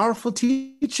a powerful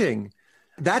teaching.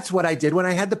 That's what I did when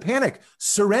I had the panic.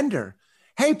 Surrender.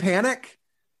 Hey, panic,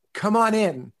 come on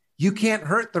in. You can't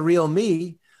hurt the real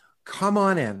me. Come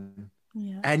on in.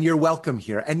 Yeah. And you're welcome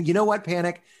here. And you know what,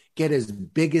 panic? Get as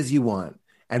big as you want.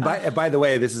 And by the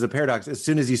way, this is a paradox. As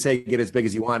soon as you say get as big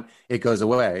as you want, it goes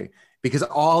away. Because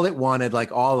all it wanted,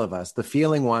 like all of us, the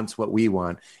feeling wants what we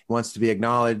want. It wants to be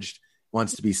acknowledged,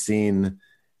 wants to be seen,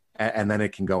 and then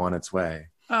it can go on its way.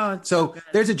 Oh, so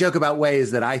there's a joke about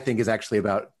Waze that I think is actually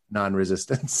about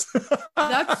non-resistance.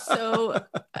 That's so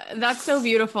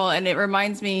beautiful. And it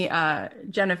reminds me,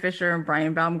 Jenna Fisher and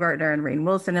Brian Baumgartner and Rainn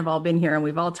Wilson have all been here, and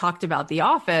we've all talked about The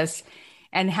Office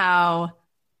and how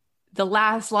the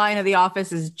last line of The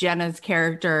Office is Jenna's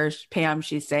character, Pam.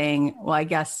 She's saying, well, I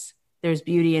guess there's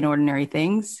beauty in ordinary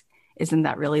things. Isn't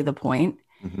that really the point?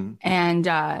 Mm-hmm. And,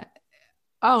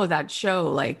 that show,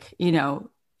 like,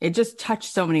 it just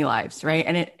touched so many lives, right?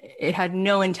 And it had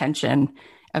no intention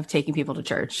of taking people to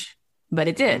church, but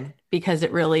it did, because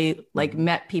it really like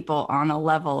met people on a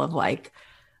level of like,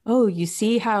 oh, you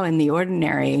see how in the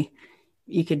ordinary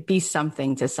you could be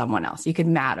something to someone else. You could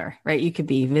matter, right? You could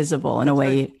be visible in a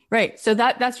way. Right. So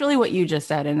that's really what you just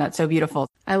said. And that's so beautiful.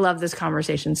 I love this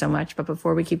conversation so much. But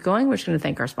before we keep going, we're just going to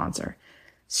thank our sponsor.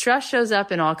 Stress shows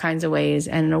up in all kinds of ways.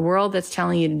 And in a world that's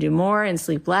telling you to do more and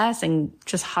sleep less and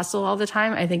just hustle all the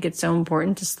time, I think it's so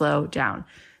important to slow down.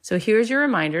 So here's your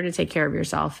reminder to take care of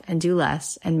yourself and do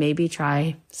less, and maybe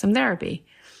try some therapy.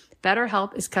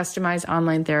 BetterHelp is customized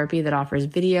online therapy that offers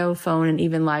video, phone, and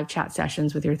even live chat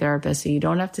sessions with your therapist, so you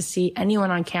don't have to see anyone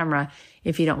on camera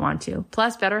if you don't want to.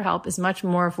 Plus, BetterHelp is much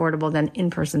more affordable than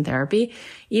in-person therapy.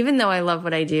 Even though I love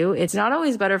what I do, it's not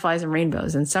always butterflies and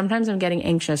rainbows, and sometimes I'm getting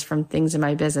anxious from things in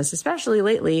my business, especially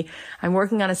lately. I'm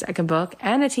working on a second book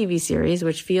and a TV series,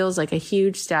 which feels like a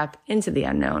huge step into the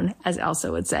unknown, as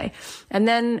Elsa would say. And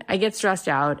then I get stressed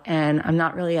out, and I'm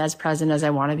not really as present as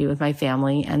I want to be with my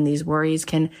family, and these worries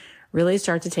can really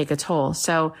start to take a toll.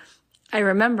 So I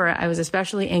remember I was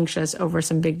especially anxious over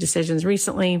some big decisions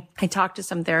recently. I talked to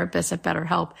some therapists at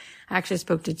BetterHelp. I actually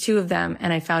spoke to 2 of them,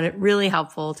 and I found it really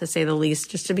helpful, to say the least,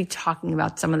 just to be talking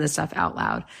about some of this stuff out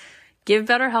loud. Give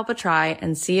BetterHelp a try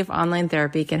and see if online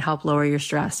therapy can help lower your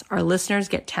stress. Our listeners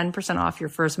get 10% off your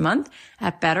first month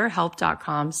at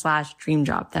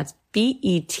betterhelp.com/dreamjob. That's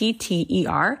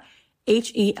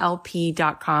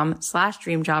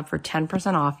BetterHelp.com/dreamjob for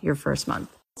 10% off your first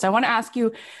month. So I want to ask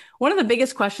you one of the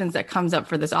biggest questions that comes up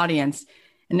for this audience.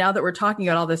 And now that we're talking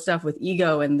about all this stuff with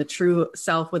ego and the true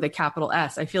self with a capital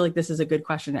S, I feel like this is a good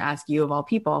question to ask you of all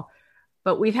people.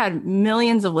 But we've had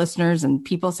millions of listeners and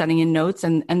people sending in notes.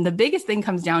 And the biggest thing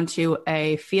comes down to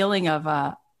a feeling of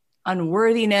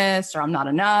unworthiness, or I'm not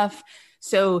enough.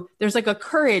 So there's like a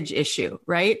courage issue,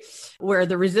 right? Where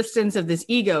the resistance of this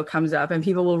ego comes up, and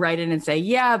people will write in and say,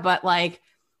 yeah, but like,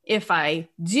 if I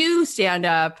do stand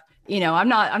up, I'm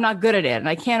not good at it and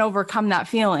I can't overcome that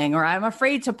feeling, or I'm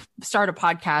afraid to start a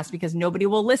podcast because nobody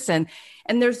will listen.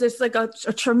 And there's this like a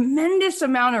tremendous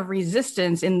amount of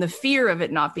resistance in the fear of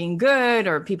it not being good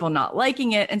or people not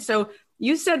liking it. And so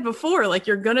you said before, like,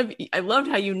 I loved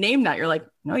how you named that. You're like,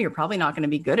 no, you're probably not going to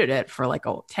be good at it for like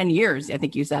 10 years. I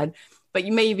think you said, but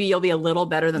you'll be a little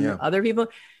better than other people.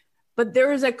 But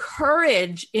there is a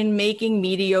courage in making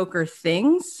mediocre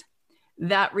things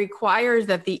that requires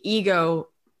that the ego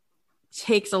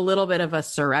takes a little bit of a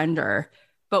surrender.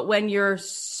 But when you're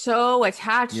so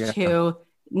attached to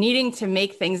needing to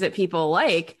make things that people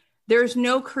like, there's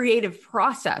no creative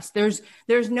process. There's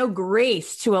no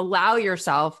grace to allow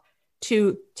yourself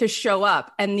to show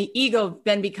up. And the ego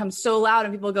then becomes so loud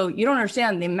and people go, you don't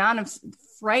understand the amount of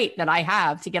fright that I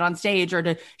have to get on stage or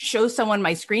to show someone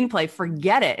my screenplay.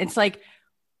 Forget it. It's like,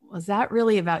 was that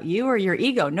really about you or your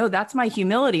ego? No, that's my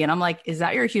humility. And I'm like, is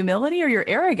that your humility or your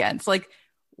arrogance? Like,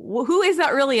 who is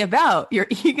that really about? Your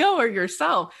ego or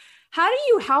yourself? How do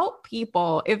you help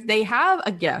people if they have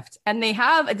a gift and they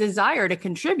have a desire to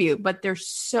contribute, but they're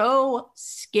so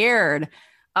scared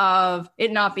of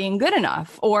it not being good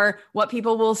enough or what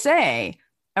people will say,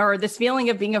 or this feeling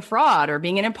of being a fraud or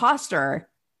being an imposter?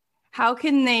 How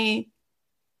can they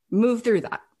move through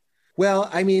that? Well,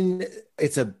 I mean,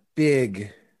 it's a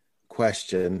big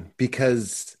question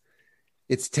because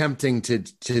it's tempting to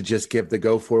just give the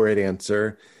go for it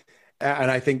answer.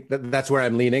 And I think that's where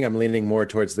I'm leaning. I'm leaning more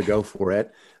towards the go for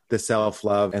it, the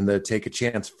self-love and the take a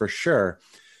chance for sure.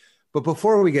 But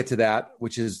before we get to that,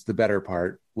 which is the better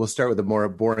part, we'll start with the more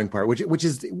boring part, which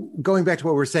is going back to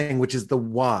what we're saying, which is the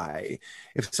why.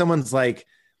 If someone's like,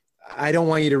 I don't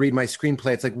want you to read my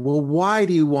screenplay, it's like, well, why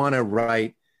do you want to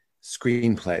write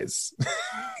screenplays?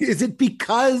 Is it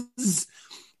because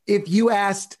if you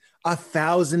asked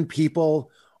 1,000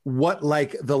 people what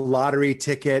like the lottery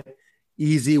ticket,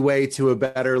 easy way to a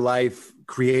better life,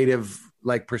 creative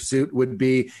like pursuit would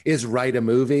be, is write a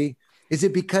movie? Is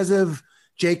it because of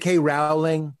J.K.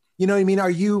 Rowling? You know what I mean? Are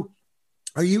you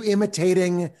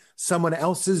imitating someone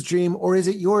else's dream, or is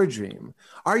it your dream?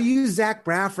 Are you Zach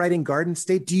Braff writing Garden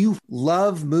State? Do you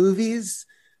love movies?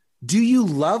 Do you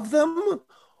love them?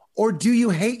 Or do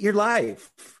you hate your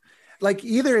life? Like,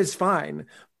 either is fine.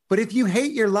 But if you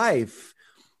hate your life,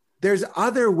 there's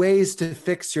other ways to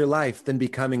fix your life than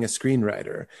becoming a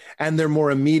screenwriter. And they're more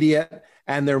immediate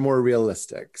and they're more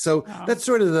realistic. So that's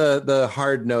sort of the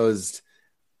hard-nosed.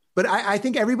 But I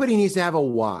think everybody needs to have a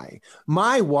why.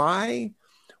 My why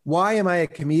am I a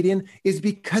comedian, is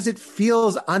because it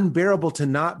feels unbearable to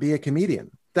not be a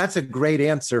comedian. That's a great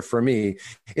answer for me,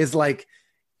 is like,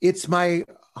 it's my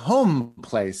home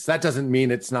place. That doesn't mean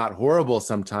it's not horrible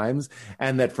sometimes.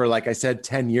 And that for, like I said,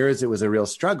 10 years, it was a real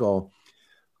struggle.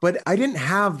 But I didn't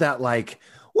have that, like,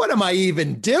 what am I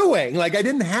even doing? Like, I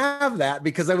didn't have that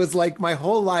because I was like, my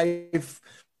whole life,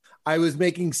 I was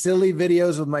making silly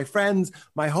videos with my friends.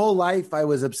 My whole life, I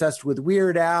was obsessed with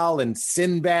Weird Al and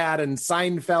Sinbad and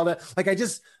Seinfeld. Like,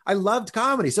 I loved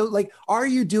comedy. So, like, are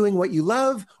you doing what you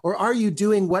love, or are you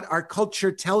doing what our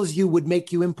culture tells you would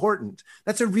make you important?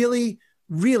 That's a really,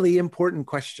 really important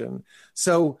question.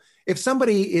 So if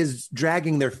somebody is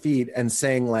dragging their feet and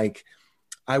saying, like,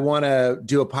 I want to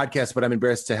do a podcast, but I'm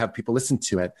embarrassed to have people listen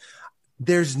to it,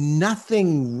 there's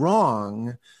nothing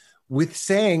wrong with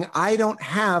saying, I don't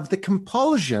have the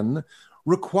compulsion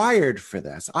required for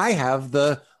this. I have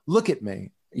the look at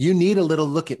me. You need a little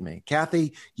look at me.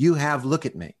 Kathy, you have look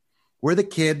at me. We're the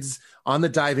kids on the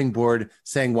diving board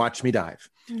saying, watch me dive.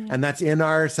 And that's in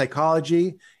our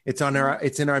psychology. It's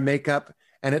in our makeup,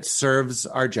 and it serves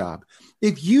our job.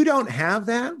 If you don't have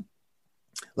that,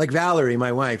 like Valerie,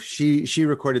 my wife, she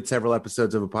recorded several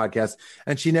episodes of a podcast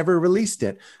and she never released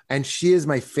it. And she is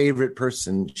my favorite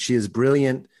person. She is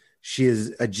brilliant. She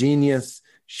is a genius.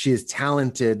 She is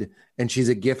talented, and she's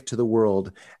a gift to the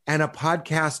world. And a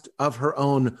podcast of her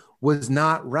own was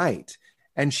not right.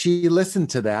 And she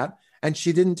listened to that and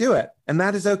she didn't do it. And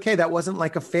that is okay. That wasn't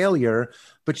like a failure,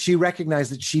 but she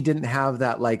recognized that she didn't have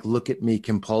that, like, look at me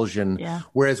compulsion. Yeah.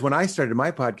 Whereas when I started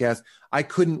my podcast, I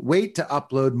couldn't wait to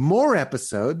upload more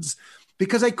episodes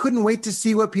because I couldn't wait to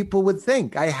see what people would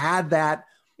think. I had that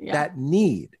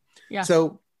need. Yeah.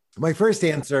 So my first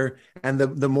answer, and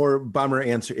the more bummer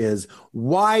answer, is,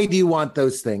 why do you want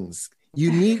those things?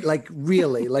 You need, like,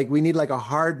 really, like, we need like a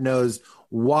hard-nosed,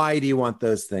 why do you want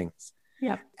those things?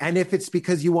 Yeah. And if it's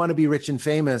because you want to be rich and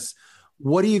famous,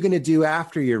 what are you going to do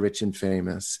after you're rich and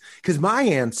famous? Because my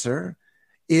answer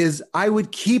is, I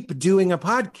would keep doing a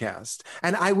podcast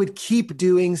and I would keep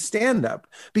doing stand-up,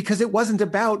 because it wasn't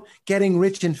about getting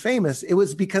rich and famous. It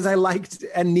was because I liked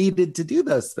and needed to do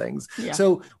those things. Yeah.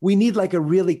 So we need like a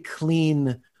really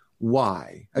clean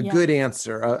why, a good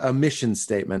answer, a mission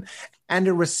statement, and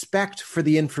a respect for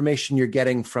the information you're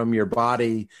getting from your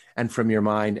body and from your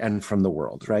mind and from the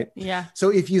world, right? Yeah. So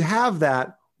if you have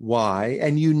that why,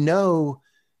 and you know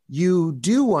you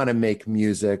do want to make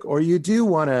music, or you do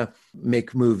want to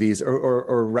make movies,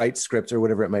 or write scripts, or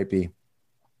whatever it might be,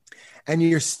 and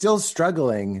you're still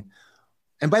struggling.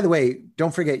 And by the way,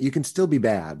 don't forget, you can still be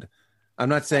bad. I'm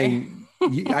not saying,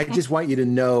 I just want you to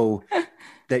know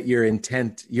that your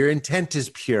intent is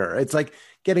pure. It's like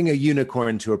getting a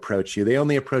unicorn to approach you. They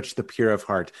only approach the pure of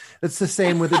heart. It's the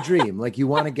same with a dream. Like, you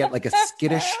want to get like a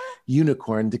skittish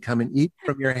unicorn to come and eat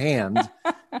from your hand.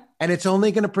 And it's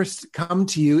only going to come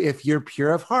to you if you're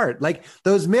pure of heart. Like,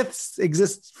 those myths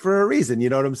exist for a reason. You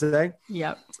know what I'm saying?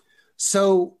 Yep.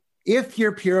 So if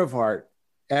you're pure of heart,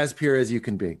 as pure as you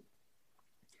can be,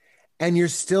 and you're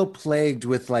still plagued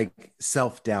with like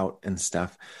self-doubt and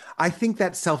stuff, I think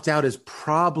that self-doubt is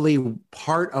probably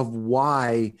part of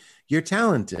why you're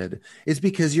talented, is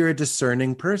because you're a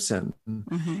discerning person.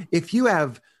 Mm-hmm. If you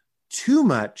have too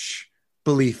much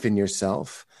belief in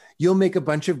yourself, you'll make a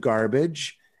bunch of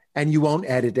garbage and you won't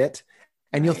edit it,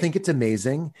 and you'll think it's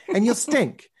amazing, and you'll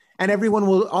stink. And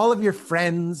all of your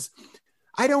friends,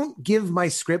 I don't give my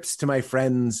scripts to my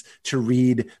friends to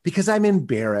read because I'm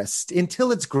embarrassed.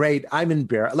 Until it's great, I'm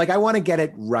embarrassed. Like, I want to get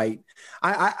it right.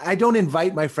 I don't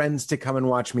invite my friends to come and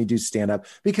watch me do stand-up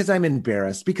because I'm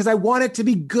embarrassed, because I want it to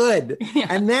be good. Yeah.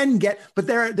 And then but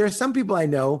there are some people I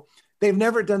know, they've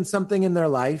never done something in their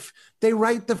life. They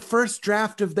write the first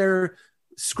draft of their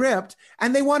script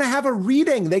and they want to have a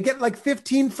reading. They get like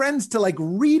 15 friends to like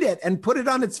read it and put it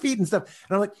on its feet and stuff.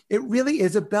 And I'm like, it really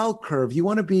is a bell curve. You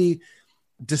want to be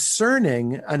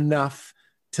discerning enough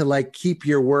to like keep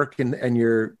your work and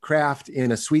your craft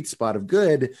in a sweet spot of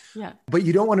good. Yeah. But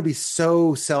you don't want to be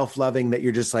so self-loving that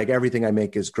you're just like, everything I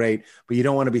make is great, but you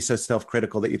don't want to be so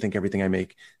self-critical that you think everything I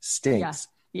make stinks.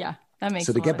 Yeah. That makes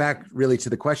so to get back really to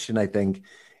the question, I think,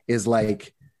 is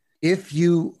like, if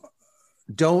you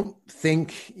don't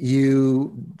think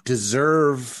you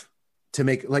deserve to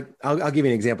make, like, I'll give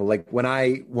you an example. Like, when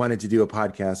I wanted to do a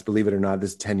podcast, believe it or not,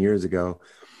 this is 10 years ago,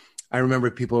 I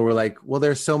remember people were like, well,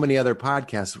 there's so many other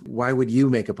podcasts. Why would you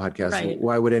make a podcast? Right.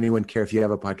 Why would anyone care if you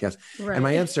have a podcast? Right. And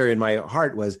my answer in my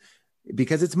heart was,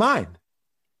 because it's mine.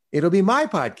 It'll be my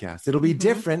podcast. It'll be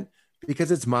different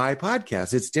because it's my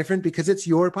podcast. It's different because it's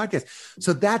your podcast.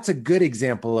 So that's a good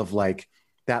example of like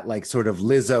that, like sort of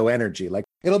Lizzo energy. Like,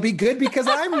 it'll be good because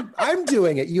I'm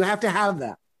doing it. You have to have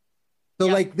that. So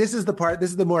like, this is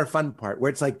the more fun part, where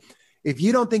it's like, if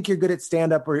you don't think you're good at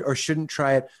stand-up or shouldn't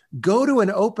try it, go to an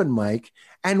open mic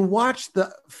and watch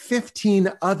the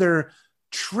 15 other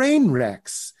train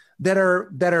wrecks that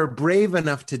are brave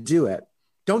enough to do it.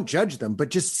 Don't judge them, but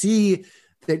just see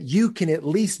that you can at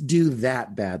least do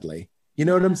that badly. You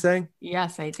know what I'm saying?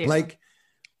 Yes, I do. Like,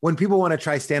 when people want to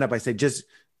try stand-up, I say, just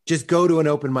go to an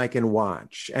open mic and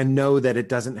watch, and know that it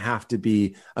doesn't have to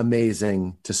be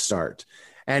amazing to start.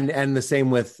 And the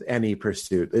same with any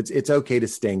pursuit. It's okay to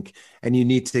stink, and you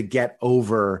need to get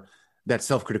over that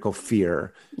self-critical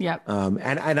fear. Yep.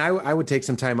 And I would take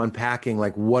some time unpacking,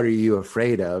 like, what are you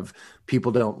afraid of?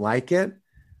 People don't like it.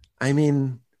 I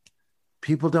mean,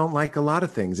 people don't like a lot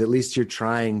of things. At least you're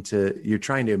trying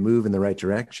to move in the right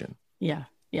direction. Yeah.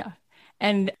 Yeah.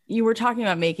 And you were talking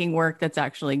about making work that's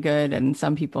actually good, and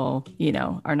some people,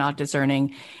 are not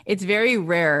discerning. It's very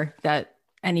rare that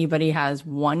anybody has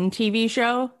one TV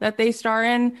show that they star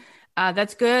in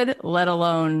that's good, let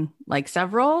alone like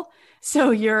several. So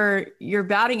you're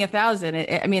batting 1,000.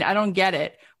 I mean, I don't get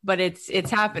it, but it's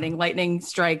happening. Lightning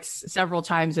strikes several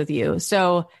times with you.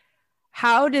 So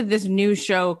how did this new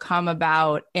show come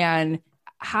about, and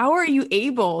how are you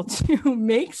able to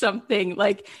make something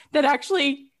like that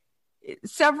actually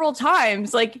several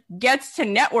times like gets to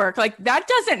network? Like, that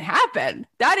doesn't happen.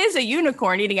 That is a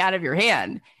unicorn eating out of your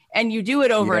hand. And you do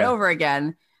it over and over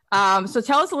again. So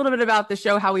tell us a little bit about the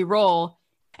show, How We Roll,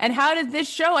 and how did this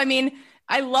show? I mean,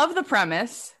 I love the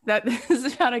premise that this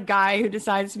is about a guy who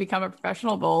decides to become a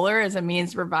professional bowler as a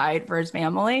means to provide for his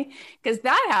family, because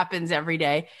that happens every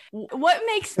day. What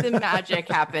makes the magic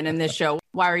happen in this show?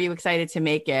 Why are you excited to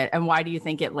make it? And why do you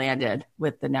think it landed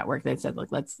with the network that said,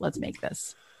 look, let's make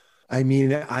this? I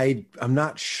mean, I'm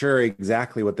not sure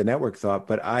exactly what the network thought,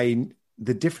 but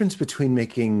the difference between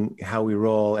making How We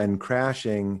Roll and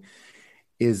Crashing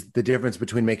is the difference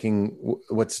between making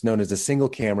what's known as a single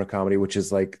camera comedy, which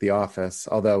is like The Office,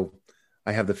 although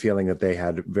I have the feeling that they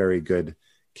had very good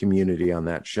community on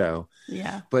that show.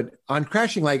 Yeah. But on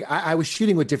Crashing, like I was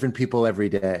shooting with different people every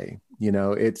day.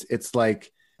 It's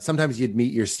like sometimes you'd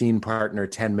meet your scene partner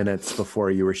 10 minutes before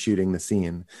you were shooting the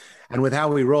scene. And with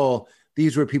How We Roll,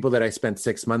 these were people that I spent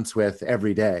 6 months with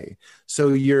every day. So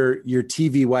your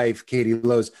TV wife, Katie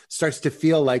Lowe's, starts to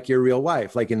feel like your real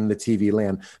wife, like in the TV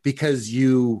land, because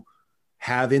you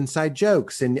have inside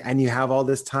jokes and you have all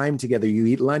this time together. You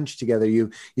eat lunch together.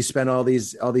 You spend all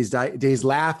these days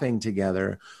laughing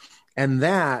together. And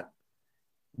that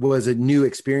was a new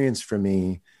experience for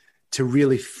me, to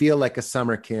really feel like a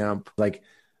summer camp. Like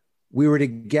we were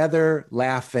together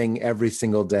laughing every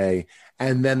single day,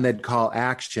 and then they'd call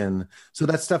action. So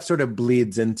that stuff sort of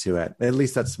bleeds into it. At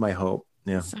least that's my hope.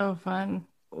 Yeah. So fun.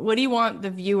 What do you want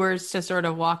the viewers to sort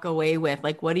of walk away with?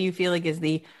 Like, what do you feel like is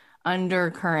the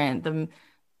undercurrent,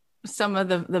 some of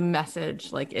the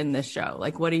message like in this show?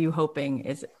 Like, what are you hoping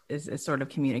is sort of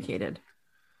communicated?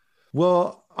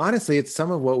 Well, honestly, it's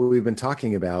some of what we've been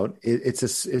talking about. It's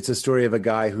a story of a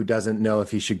guy who doesn't know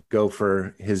if he should go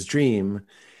for his dream.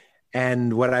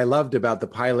 And what I loved about the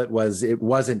pilot was it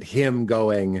wasn't him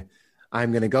going,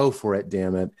 I'm going to go for it,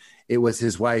 damn it. It was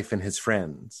his wife and his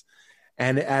friends.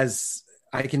 And as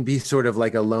I can be sort of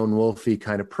like a lone wolfy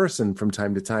kind of person from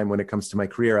time to time when it comes to my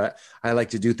career, I like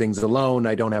to do things alone.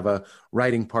 I don't have a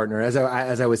writing partner. As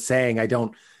I was saying, I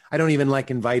don't even like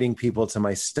inviting people to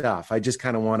my stuff. I just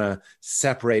kind of want to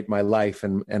separate my life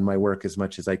and my work as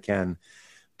much as I can.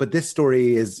 But this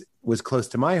story was close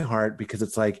to my heart because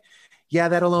it's like, yeah,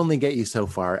 that'll only get you so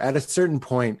far. At a certain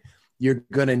point, you're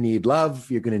going to need love,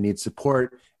 you're going to need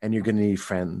support, and you're going to need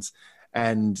friends.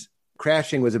 And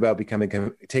Crashing was about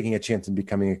taking a chance and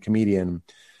becoming a comedian.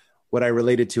 What I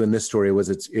related to in this story was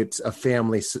it's a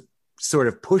family sort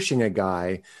of pushing a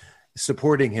guy,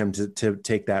 supporting him to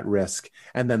take that risk,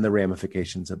 and then the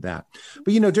ramifications of that.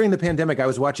 But, during the pandemic, I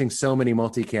was watching so many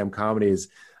multicam comedies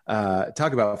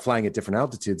talk about flying at different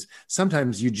altitudes.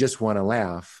 Sometimes you just want to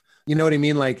laugh. You know what I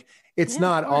mean? Like, it's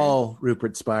not all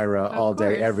Rupert Spira all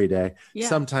day, every day. Yeah.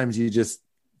 Sometimes you just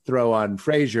throw on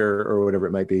Frasier or whatever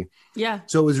it might be. Yeah.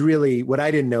 So it was really, what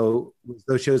I didn't know was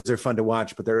those shows are fun to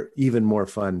watch, but they're even more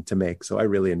fun to make. So I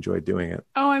really enjoyed doing it.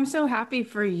 Oh, I'm so happy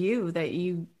for you that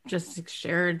you just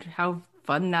shared how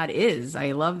fun that is.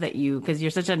 I love that because you're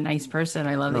such a nice person.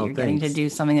 I love that you're getting to do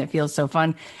something that feels so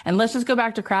fun. And let's just go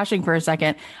back to Crashing for a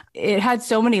second. It had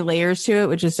so many layers to it,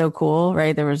 which is so cool,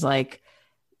 right? There was like,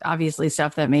 obviously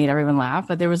stuff that made everyone laugh,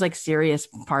 but there was like serious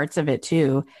parts of it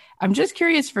too. I'm just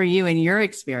curious for you and your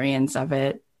experience of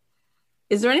it.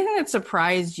 Is there anything that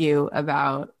surprised you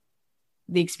about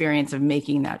the experience of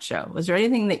making that show? Was there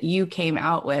anything that you came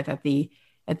out with at the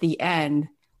end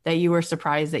that you were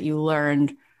surprised that you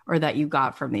learned or that you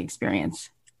got from the experience?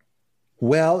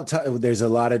 Well, there's a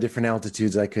lot of different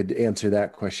altitudes I could answer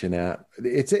that question at.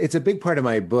 It's a big part of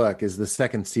my book. Is the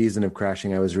second season of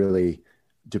Crashing, I was really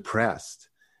depressed.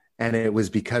 And it was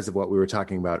because of what we were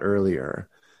talking about earlier,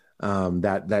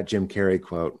 that Jim Carrey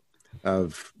quote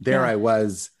of I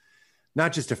was,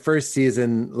 not just a first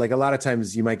season. Like a lot of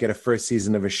times you might get a first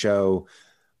season of a show,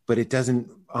 but it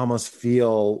doesn't almost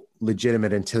feel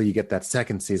legitimate until you get that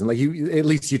second season. Like at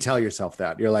least you tell yourself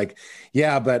that. You're like,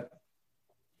 yeah, but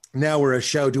now we're a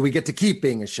show. Do we get to keep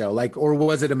being a show? Like, or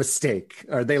was it a mistake?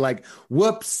 Are they like,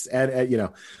 whoops?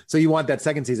 And so you want that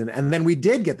second season. And then we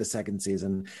did get the second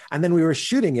season. And then we were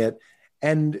shooting it.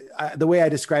 And the way I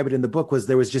describe it in the book was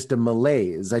there was just a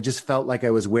malaise. I just felt like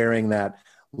I was wearing that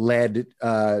lead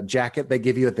jacket they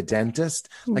give you at the dentist.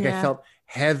 Like I felt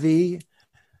heavy.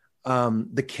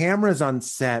 The cameras on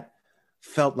set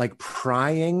felt like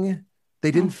prying.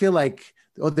 They didn't feel like,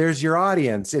 oh, there's your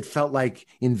audience. It felt like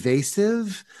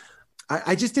invasive.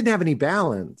 I just didn't have any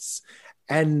balance.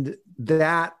 And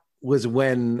that was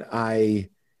when and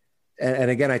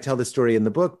again, I tell this story in the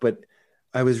book, but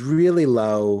I was really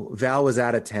low. Val was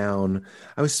out of town.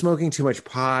 I was smoking too much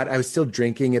pot. I was still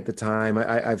drinking at the time.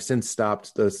 I've since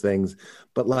stopped those things.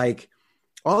 But like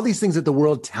all these things that the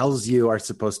world tells you are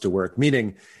supposed to work,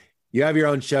 meaning you have your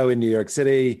own show in New York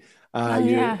City.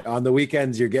 On the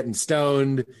weekends, you're getting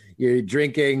stoned, you're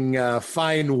drinking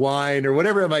fine wine or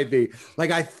whatever it might be.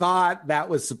 Like I thought that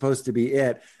was supposed to be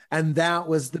it. And that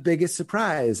was the biggest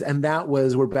surprise. And that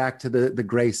was, we're back to the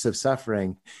grace of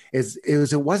suffering.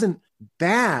 It wasn't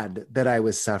bad that I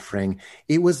was suffering.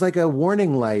 It was like a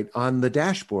warning light on the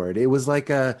dashboard. It was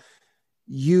like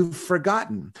you've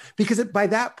forgotten. Because by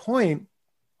that point,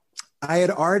 I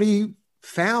had already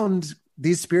found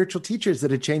these spiritual teachers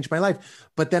that had changed my life.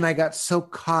 But then I got so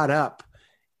caught up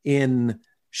in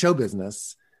show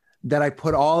business that I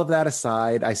put all of that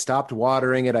aside. I stopped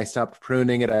watering it. I stopped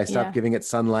pruning it. I stopped giving it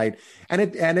sunlight, and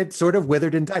it sort of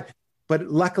withered and died. But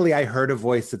luckily I heard a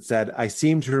voice that said, I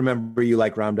seem to remember you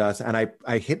like Ram Dass. And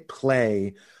I hit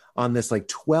play on this like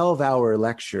 12-hour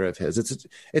lecture of his.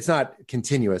 It's not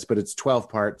continuous, but it's 12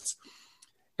 parts.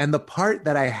 And the part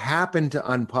that I happened to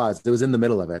unpause, it was in the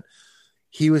middle of it.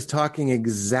 He was talking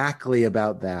exactly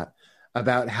about that,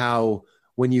 about how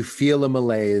when you feel a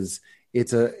malaise,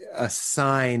 it's a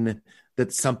sign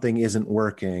that something isn't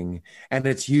working. And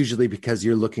it's usually because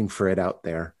you're looking for it out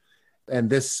there. And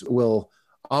this will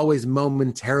always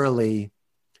momentarily.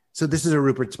 So this is a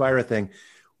Rupert Spira thing.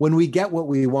 When we get what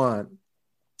we want,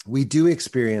 we do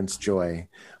experience joy,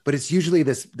 but it's usually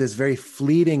this very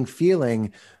fleeting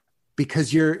feeling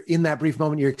because you're in that brief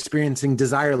moment, you're experiencing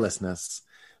desirelessness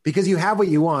because you have what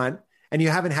you want and you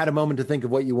haven't had a moment to think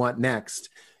of what you want next.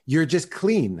 You're just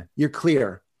clean, you're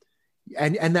clear.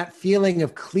 And that feeling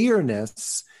of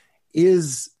clearness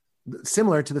is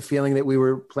similar to the feeling that we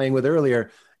were playing with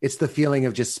earlier. It's the feeling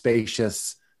of just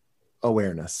spacious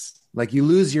awareness. Like you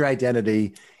lose your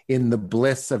identity in the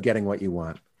bliss of getting what you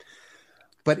want.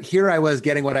 But here I was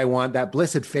getting what I want. That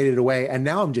bliss had faded away. And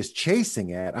now I'm just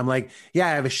chasing it. I'm like, yeah,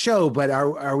 I have a show, but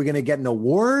are we going to get an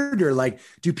award? Or like,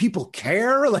 do people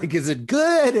care? Like, is it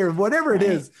good or whatever it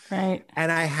is? Right.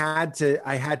 And I had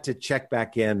to check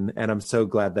back in. And I'm so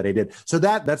glad that I did. So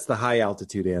that's the high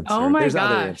altitude answer. Oh my There's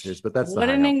gosh. other answers, but that's the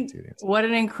high altitude answer. What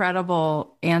an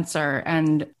incredible answer.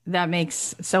 And that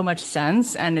makes so much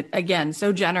sense. And again,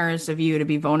 so generous of you to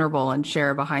be vulnerable and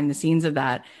share behind the scenes of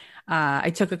that. I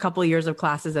took a couple of years of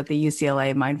classes at the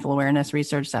UCLA Mindful Awareness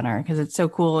Research Center because it's so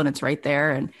cool and it's right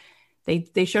there. And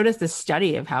they showed us this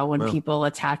study of how when people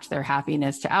attach their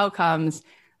happiness to outcomes,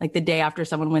 like the day after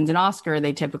someone wins an Oscar,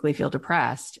 they typically feel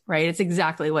depressed, right? It's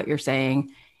exactly what you're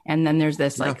saying. And then there's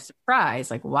this like surprise,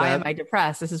 like, why am I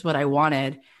depressed? This is what I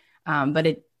wanted.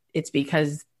 But it's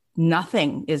because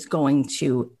nothing is going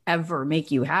to ever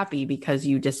make you happy because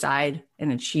you decide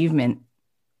an achievement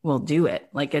will do it.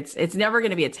 Like it's never going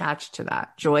to be attached to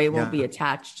that. Joy won't be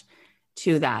attached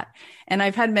to that. And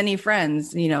I've had many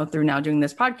friends, through now doing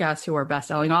this podcast who are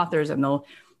best-selling authors, and they'll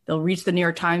reach the New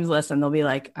York Times list and they'll be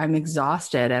like, I'm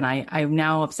exhausted. And I'm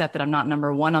now upset that I'm not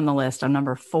number 1 on the list. I'm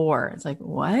number 4. It's like,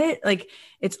 what? Like,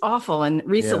 it's awful. And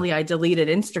recently I deleted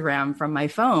Instagram from my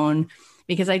phone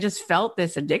because I just felt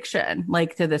this addiction,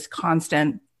 like to this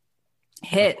constant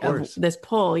hit of this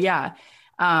pull. Yeah.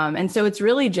 And so it's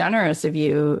really generous of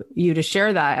you to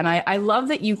share that. And I love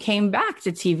that you came back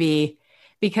to TV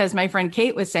because my friend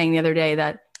Kate was saying the other day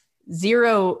that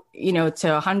 0,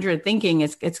 to 100 thinking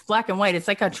it's black and white. It's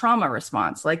like a trauma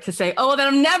response, like to say, oh, then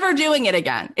I'm never doing it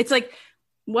again. It's like,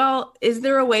 well, is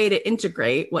there a way to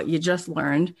integrate what you just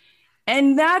learned?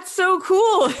 And that's so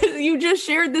cool. You just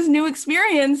shared this new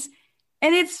experience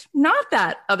and it's not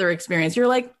that other experience. You're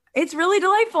like, it's really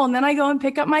delightful. And then I go and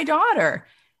pick up my daughter.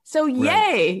 So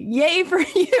yay for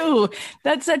you.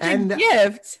 That's such a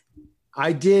gift.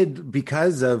 I did,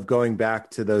 because of going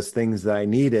back to those things that I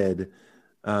needed,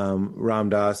 Ram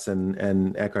Dass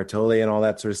and Eckhart Tolle and all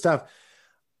that sort of stuff.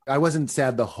 I wasn't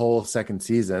sad the whole second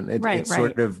season. It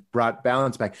sort of brought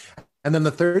balance back. And then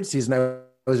the third season,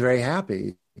 I was very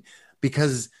happy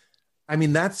because,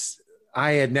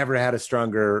 I had never had a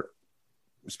stronger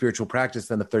spiritual practice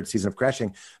than the third season of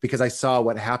Crashing because I saw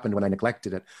what happened when I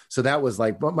neglected it. So that was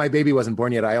like, but my baby wasn't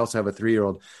born yet. I also have a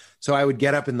 3-year-old. So I would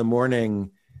get up in the morning.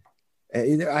 I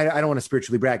don't want to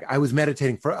spiritually brag. I was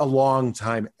meditating for a long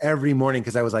time every morning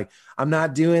because I was like, I'm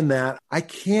not doing that.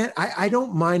 I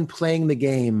don't mind playing the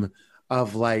game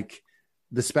of like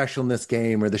the specialness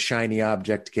game or the shiny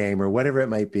object game or whatever it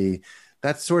might be.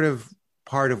 That's sort of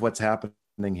part of what's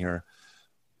happening here.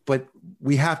 But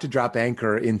we have to drop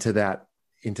anchor into that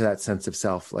sense of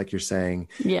self, like you're saying.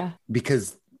 Yeah.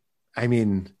 Because,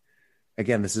 again,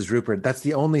 this is Rupert. That's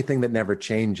the only thing that never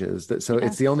changes. It's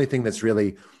the only thing that's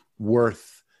really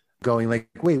worth going like,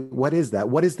 wait, what is that?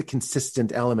 What is the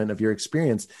consistent element of your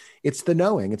experience? It's the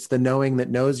knowing. It's the knowing that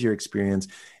knows your experience.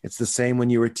 It's the same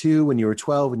when you were 2, when you were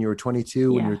 12, when you were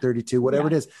 22, when you were 32, whatever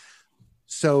it is.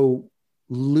 So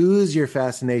lose your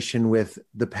fascination with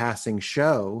the passing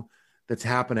show that's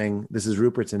happening, this is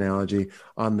Rupert's analogy,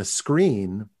 on the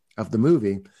screen of the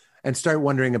movie, and start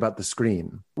wondering about the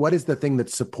screen. What is the thing that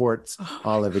supports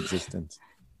all of existence?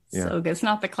 So it's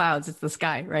not the clouds, it's the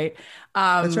sky, right?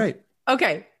 That's right.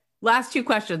 Okay, last 2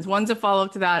 questions. One's a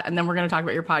follow-up to that, and then we're going to talk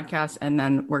about your podcast, and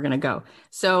then we're going to go.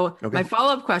 So my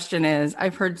follow-up question is,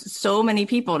 I've heard so many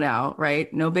people now,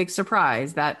 right? No big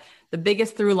surprise, that the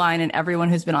biggest through line in everyone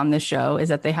who's been on this show is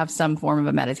that they have some form of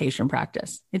a meditation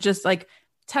practice. It's just like,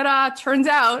 ta-da, turns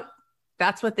out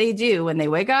that's what they do when they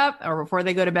wake up or before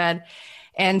they go to bed.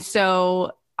 And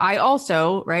so I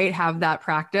also, have that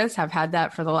practice, have had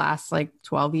that for the last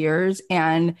 12 years.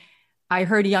 And I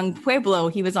heard Young Pueblo,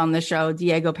 he was on the show,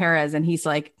 Diego Perez, and he's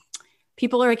like,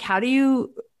 people are like, how do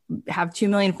you have 2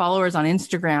 million followers on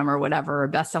Instagram or whatever, a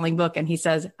best-selling book. And he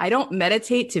says, I don't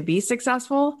meditate to be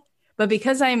successful, but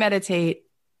because I meditate,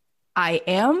 I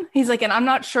am. He's like, and I'm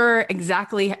not sure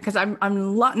exactly because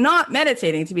not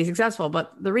meditating to be successful.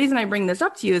 But the reason I bring this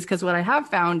up to you is because what I have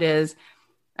found is,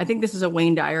 I think this is a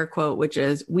Wayne Dyer quote, which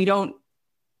is, we don't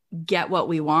get what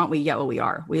we want, we get what we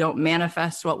are. We don't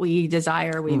manifest what we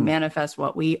desire, we manifest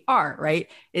what we are, right?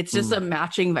 It's just a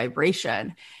matching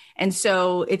vibration. And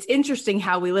so it's interesting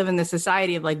how we live in this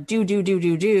society of like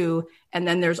do. And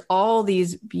then there's all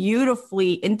these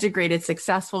beautifully integrated,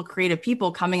 successful, creative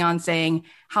people coming on saying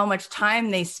how much time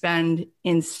they spend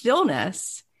in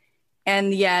stillness.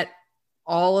 And yet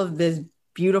all of this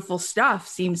beautiful stuff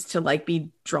seems to like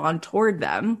be drawn toward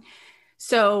them.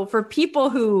 So for people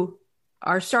who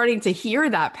are starting to hear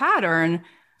that pattern,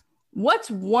 what's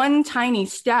one tiny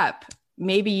step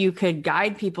maybe you could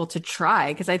guide people to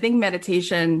try? Because I think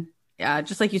meditation,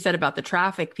 just like you said about the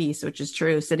traffic piece, which is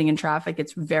true, sitting in traffic,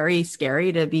 it's very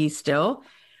scary to be still.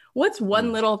 What's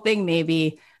one little thing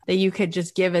maybe that you could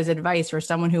just give as advice for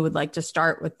someone who would like to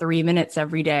start with 3 minutes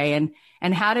every day,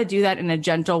 and how to do that in a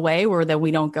gentle way where that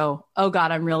we don't go, oh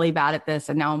God, I'm really bad at this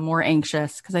and now I'm more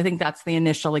anxious? Because I think that's the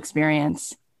initial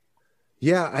experience.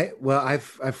 Yeah,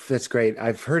 I've that's great.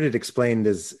 I've heard it explained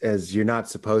as you're not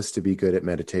supposed to be good at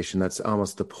meditation. That's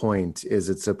almost the point. Is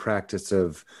it's a practice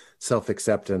of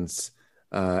self-acceptance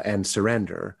and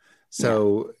surrender.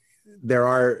 So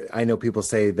I know people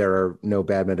say there are no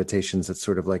bad meditations. It's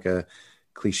sort of like a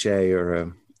cliche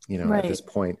or at this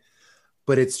point,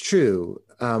 but it's true.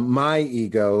 My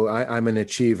ego, I'm an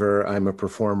achiever. I'm a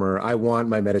performer. I want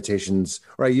my meditations,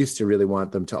 or I used to really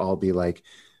want them to all be like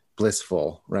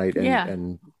blissful, right?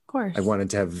 And of course. I wanted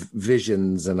to have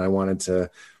visions and I wanted to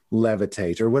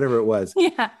levitate or whatever it was.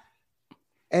 Yeah.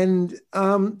 And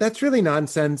that's really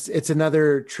nonsense. It's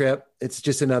another trip. It's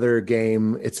just another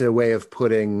game. It's a way of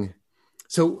putting.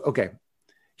 So, okay,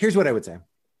 here's what I would say.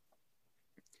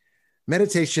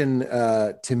 Meditation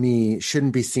to me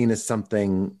shouldn't be seen as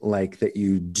something like that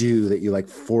you do, that you like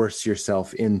force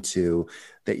yourself into,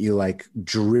 that you like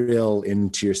drill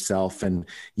into yourself and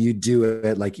you do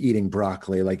it like eating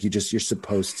broccoli, like you're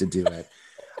supposed to do it.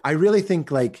 I really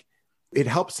think like it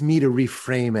helps me to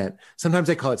reframe it. Sometimes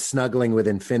I call it snuggling with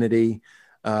infinity,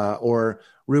 or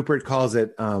Rupert calls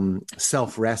it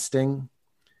self-resting,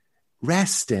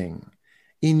 resting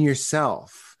in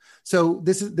yourself. So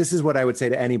this is what I would say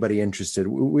to anybody interested.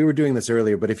 We were doing this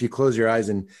earlier, but if you close your eyes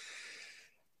and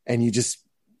you just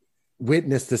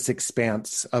witness this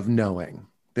expanse of knowing,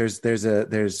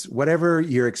 there's whatever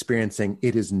you're experiencing,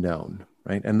 it is known,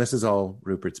 right? And this is all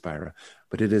Rupert Spira,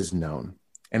 but it is known.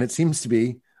 And it seems to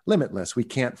be limitless. We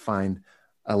can't find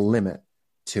a limit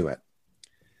to it.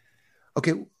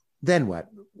 Okay, then what?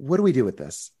 What do we do with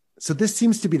this? So this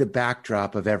seems to be the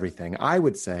backdrop of everything. I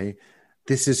would say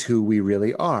this is who we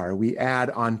really are. We add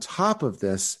on top of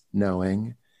this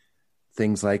knowing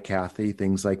things like Kathy,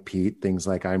 things like Pete, things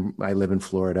like I live in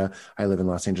Florida, I live in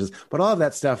Los Angeles, but all of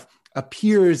that stuff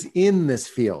appears in this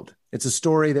field. It's a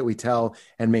story that we tell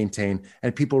and maintain,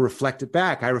 and people reflect it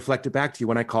back. I reflect it back to you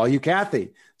when I call you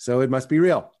Kathy, so it must be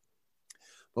real.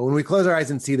 But when we close our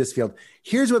eyes and see this field,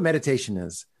 here's what meditation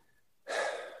is.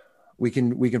 We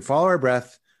can follow our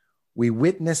breath. We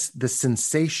witness the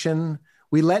sensation.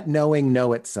 We let knowing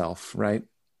know itself, right?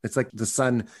 It's like the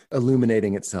sun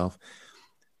illuminating itself.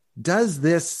 Does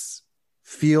this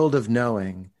field of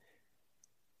knowing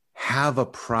have a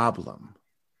problem,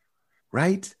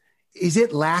 right? Is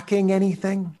it lacking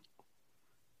anything?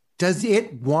 Does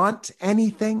it want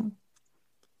anything?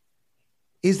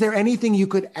 Is there anything you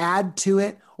could add to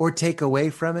it or take away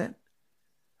from it?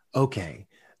 Okay,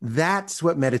 that's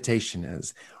what meditation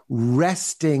is,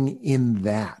 resting in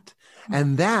that.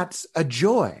 And that's a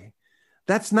joy.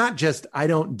 That's not just, I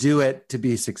don't do it to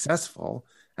be successful.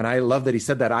 And I love that he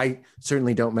said that. I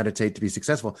certainly don't meditate to be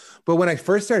successful. But when I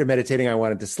first started meditating, I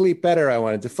wanted to sleep better. I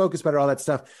wanted to focus better, all that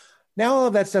stuff. Now all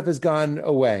of that stuff has gone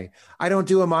away. I don't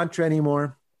do a mantra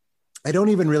anymore. I don't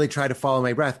even really try to follow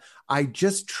my breath. I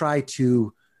just try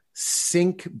to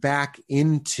sink back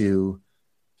into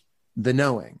the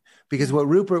knowing. Because what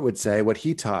Rupert would say, what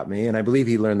he taught me, and I believe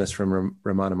he learned this from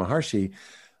Ramana Maharshi,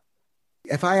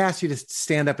 if I asked you to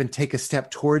stand up and take a step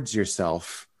towards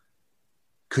yourself,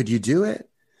 could you do it?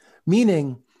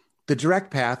 Meaning the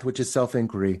direct path, which is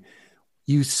self-inquiry,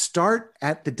 you start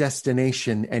at the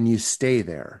destination and you stay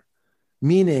there.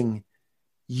 Meaning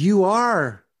you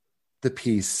are the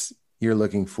peace you're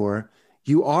looking for.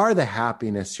 You are the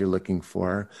happiness you're looking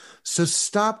for. So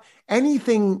stop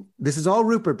anything. This is all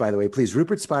Rupert, by the way. Please,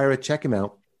 Rupert Spira, check him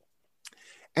out.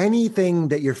 Anything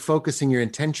that you're focusing your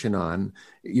attention on,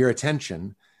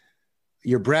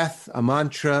 your breath, a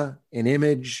mantra, an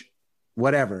image,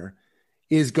 whatever,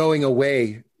 is going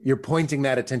away. You're pointing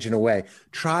that attention away.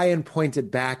 Try and point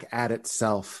it back at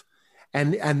itself.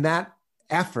 And that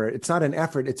effort, it's not an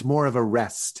effort, it's more of a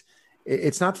rest.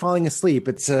 It's not falling asleep,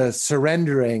 it's a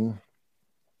surrendering.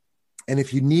 And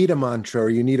if you need a mantra or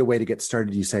you need a way to get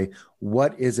started, you say,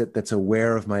 what is it that's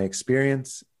aware of my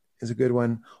experience is a good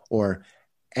one. Or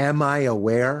am I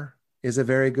aware is a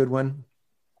very good one.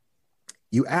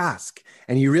 You ask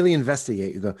and you really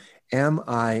investigate. You go, am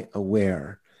I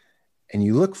aware? And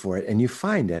you look for it and you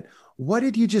find it. What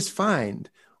did you just find?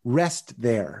 Rest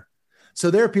there. So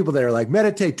there are people that are like,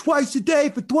 meditate twice a day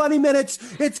for 20 minutes.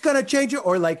 It's going to change it.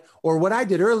 Or what I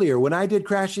did earlier, when I did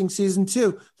Crashing season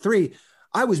 2, 3,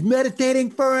 I was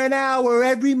meditating for an hour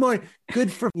every morning.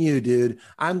 Good for you, dude.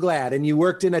 I'm glad. And you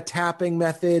worked in a tapping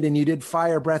method and you did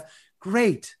fire breath.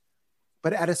 Great.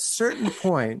 But at a certain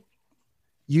point,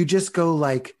 you just go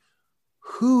like,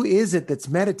 who is it that's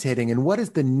meditating? And what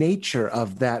is the nature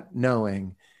of that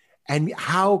knowing? And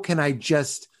how can I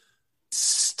just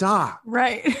stop?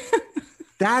 Right.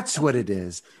 That's what it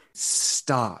is.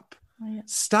 Stop. Yeah.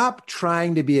 Stop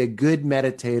trying to be a good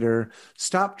meditator.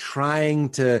 Stop trying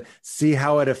to see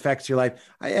how it affects your life.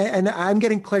 And I'm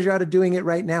getting pleasure out of doing it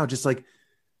right now. Just like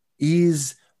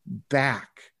ease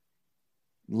back,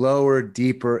 lower,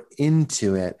 deeper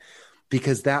into it,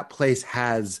 because that place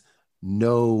has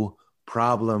no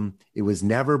problem. It was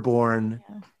never born.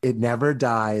 Yeah. It never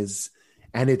dies.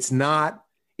 And it's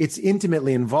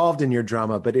intimately involved in your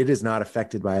drama, but it is not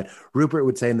affected by it. Rupert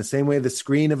would say, in the same way the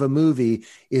screen of a movie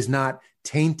is not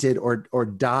tainted or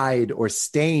dyed or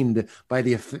stained by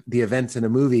the events in a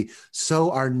movie,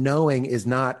 so our knowing is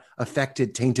not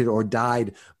affected, tainted, or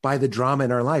dyed by the drama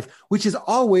in our life, which is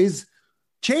always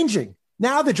changing.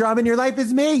 Now the drama in your life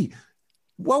is me.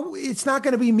 Well, it's not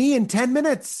going to be me in 10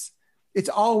 minutes. It's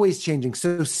always changing.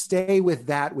 So stay with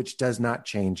that which does not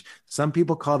change. Some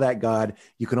people call that God.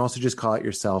 You can also just call it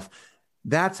yourself.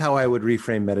 That's how I would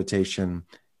reframe meditation.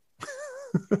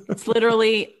 It's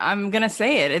literally, I'm going to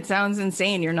say it. It sounds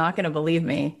insane. You're not going to believe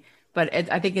me. But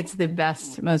I think it's the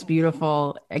best, most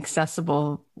beautiful,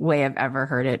 accessible way I've ever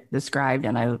heard it described.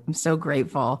 And I'm so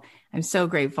grateful. I'm so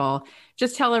grateful.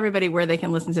 Just tell everybody where they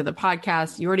can listen to the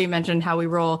podcast. You already mentioned How We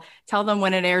Roll. Tell them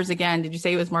when it airs again. Did you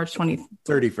say it was March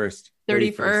 31st?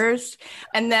 31st.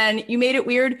 And then You Made It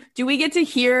Weird. Do we get to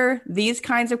hear these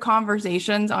kinds of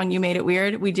conversations on You Made It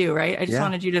Weird? We do, right? I just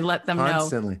wanted you to let them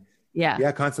constantly. know.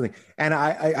 Yeah, constantly. And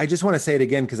I just want to say it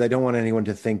again, because I don't want anyone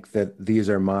to think that these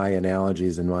are my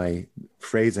analogies and my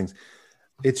phrasings.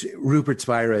 It's Rupert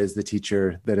Spira is the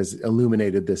teacher that has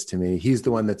illuminated this to me. He's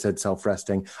the one that said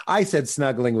self-resting. I said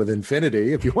snuggling with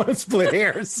infinity, if you want to split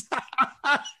hairs.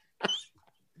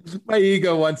 My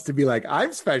ego wants to be like,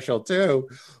 I'm special too.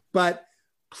 But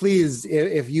please,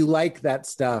 if you like that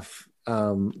stuff,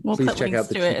 we'll please put check links out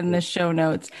the to it in the show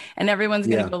notes, and everyone's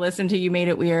going to go listen to You Made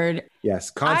It Weird.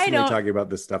 Yes, constantly talking about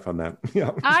this stuff on that.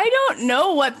 Yeah. I don't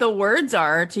know what the words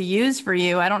are to use for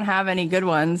you. I don't have any good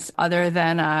ones other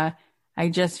than I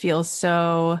just feel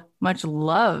so much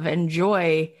love and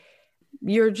joy.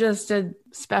 You're just a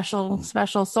special,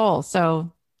 special soul.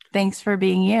 So thanks for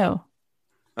being you.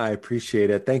 I appreciate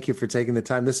it. Thank you for taking the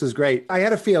time. This was great. I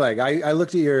had a feeling. I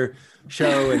looked at your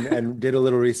show and did a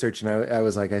little research, and I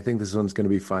was like, I think this one's going to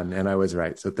be fun. And I was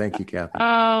right. So thank you, Kathy.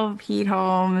 Oh, Pete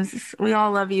Holmes. We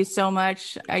all love you so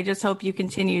much. I just hope you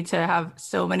continue to have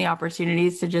so many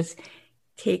opportunities to just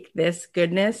take this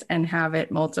goodness and have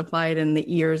it multiplied in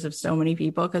the ears of so many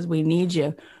people, because we need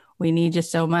you. We need you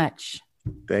so much.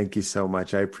 Thank you so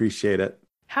much. I appreciate it.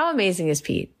 How amazing is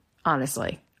Pete?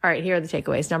 Honestly. All right, here are the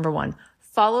takeaways. Number 1,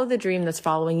 follow the dream that's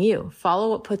following you. Follow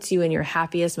what puts you in your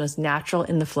happiest, most natural,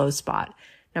 in the flow spot.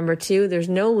 Number 2, there's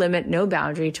no limit, no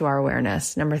boundary to our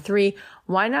awareness. Number 3,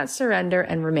 why not surrender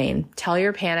and remain? Tell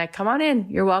your panic, come on in.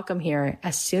 You're welcome here.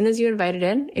 As soon as you invite it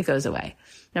in, it goes away.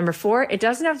 Number 4, it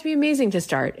doesn't have to be amazing to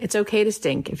start. It's okay to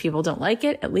stink. If people don't like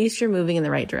it, at least you're moving in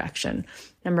the right direction.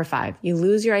 Number 5, you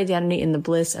lose your identity in the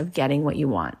bliss of getting what you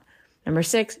want. Number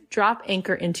 6, drop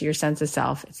anchor into your sense of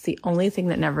self. It's the only thing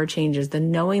that never changes. The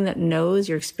knowing that knows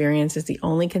your experience is the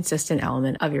only consistent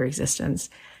element of your existence.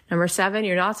 Number 7,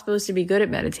 you're not supposed to be good at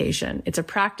meditation. It's a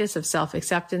practice of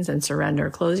self-acceptance and surrender.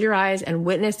 Close your eyes and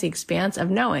witness the expanse of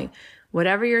knowing.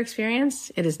 Whatever your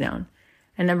experience, it is known.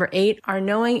 And number 8, our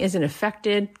knowing isn't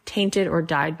affected, tainted, or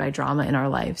dyed by drama in our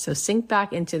life. So sink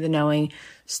back into the knowing,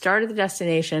 start at the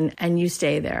destination, and you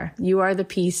stay there. You are the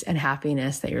peace and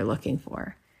happiness that you're looking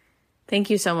for. Thank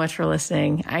you so much for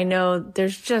listening. I know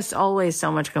there's just always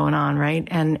so much going on, right?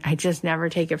 And I just never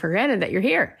take it for granted that you're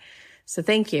here. So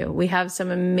thank you. We have some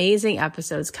amazing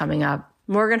episodes coming up.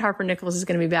 Morgan Harper Nichols is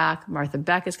going to be back. Martha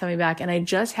Beck is coming back. And I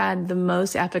just had the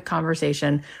most epic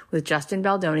conversation with Justin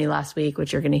Baldoni last week,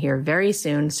 which you're going to hear very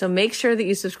soon. So make sure that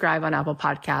you subscribe on Apple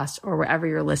Podcasts or wherever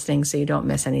you're listening so you don't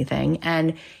miss anything.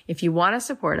 And if you want to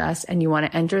support us and you want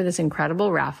to enter this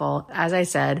incredible raffle, as I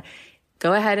said,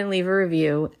 go ahead and leave a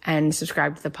review and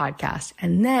subscribe to the podcast.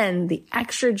 And then the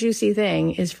extra juicy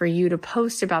thing is for you to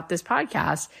post about this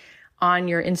podcast on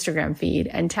your Instagram feed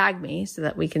and tag me so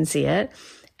that we can see it.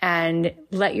 And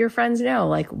let your friends know,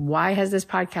 like, why has this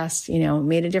podcast,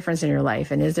 made a difference in your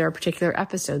life? And is there a particular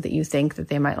episode that you think that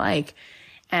they might like?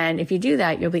 And if you do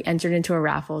that, you'll be entered into a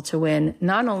raffle to win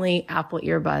not only Apple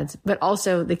earbuds, but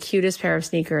also the cutest pair of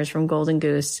sneakers from Golden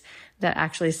Goose that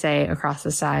actually say across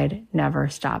the side, never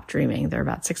stop dreaming. They're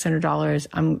about $600.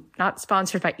 I'm not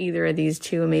sponsored by either of these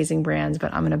two amazing brands,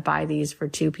 but I'm going to buy these for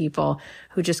two people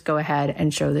who just go ahead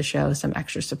and show the show some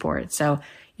extra support. So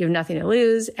you have nothing to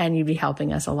lose and you'd be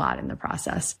helping us a lot in the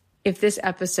process. If this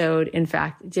episode, in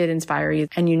fact, did inspire you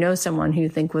and you know someone who you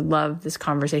think would love this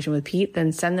conversation with Pete,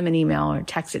 then send them an email or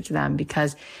text it to them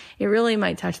because it really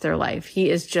might touch their life.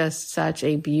 He is just such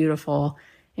a beautiful,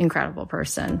 incredible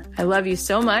person. I love you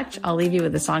so much. I'll leave you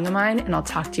with a song of mine and I'll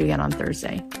talk to you again on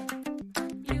Thursday.